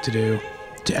backlogs of that to do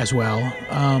as well.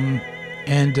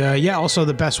 Also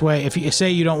the best way, if you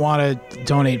say you don't want to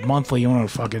donate monthly, you want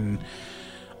to fucking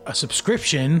a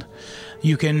subscription,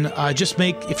 you can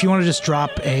if you want to just drop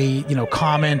a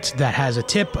comment that has a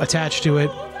tip attached to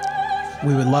it,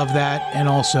 we would love that, and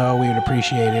also we would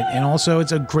appreciate it. And also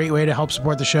it's a great way to help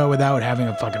support the show without having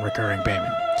a fucking recurring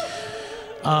payment.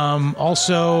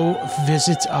 Also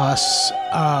visit us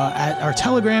at our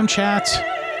Telegram chat,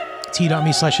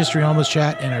 t.me/historyhomos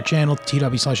chat, and our channel,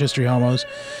 t.me/historyhomos.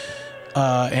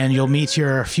 And you'll meet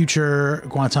your future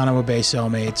Guantanamo Bay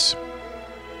cellmates.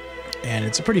 And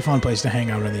it's a pretty fun place to hang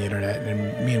out on the internet.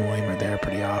 And me and William are there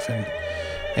pretty often.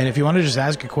 And if you want to just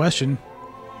ask a question,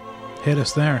 hit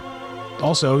us there.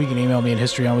 Also, you can email me at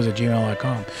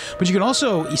historyhomos@gmail.com. But you can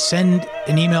also send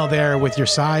an email there with your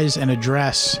size and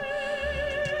address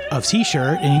of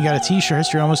t-shirt. And you got a t-shirt,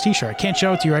 History Homos t-shirt. I can't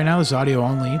show it to you right now. This is audio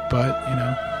only. But,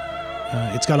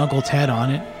 it's got Uncle Ted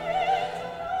on it.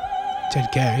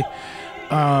 Ted K.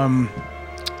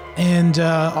 And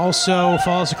also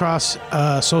follow us across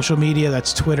social media.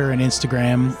 That's Twitter and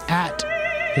Instagram at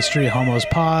History of Homos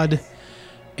Pod.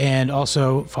 And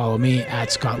also follow me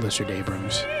at Scott Lissard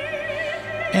Abrams.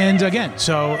 And again,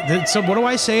 so what do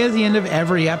I say at the end of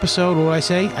every episode? What do I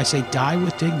say? I say, die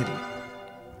with dignity.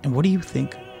 And what do you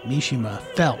think Mishima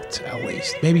felt, at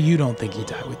least? Maybe you don't think he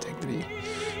died with dignity.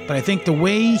 But I think the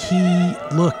way he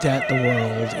looked at the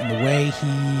world and the way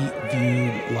he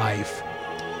viewed life,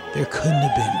 there couldn't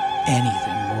have been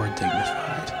anything more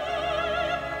dignified.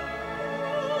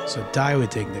 So die with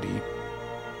dignity.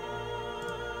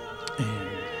 And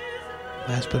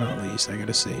last but not least, I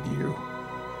gotta say to you,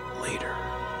 later,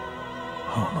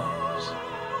 homo.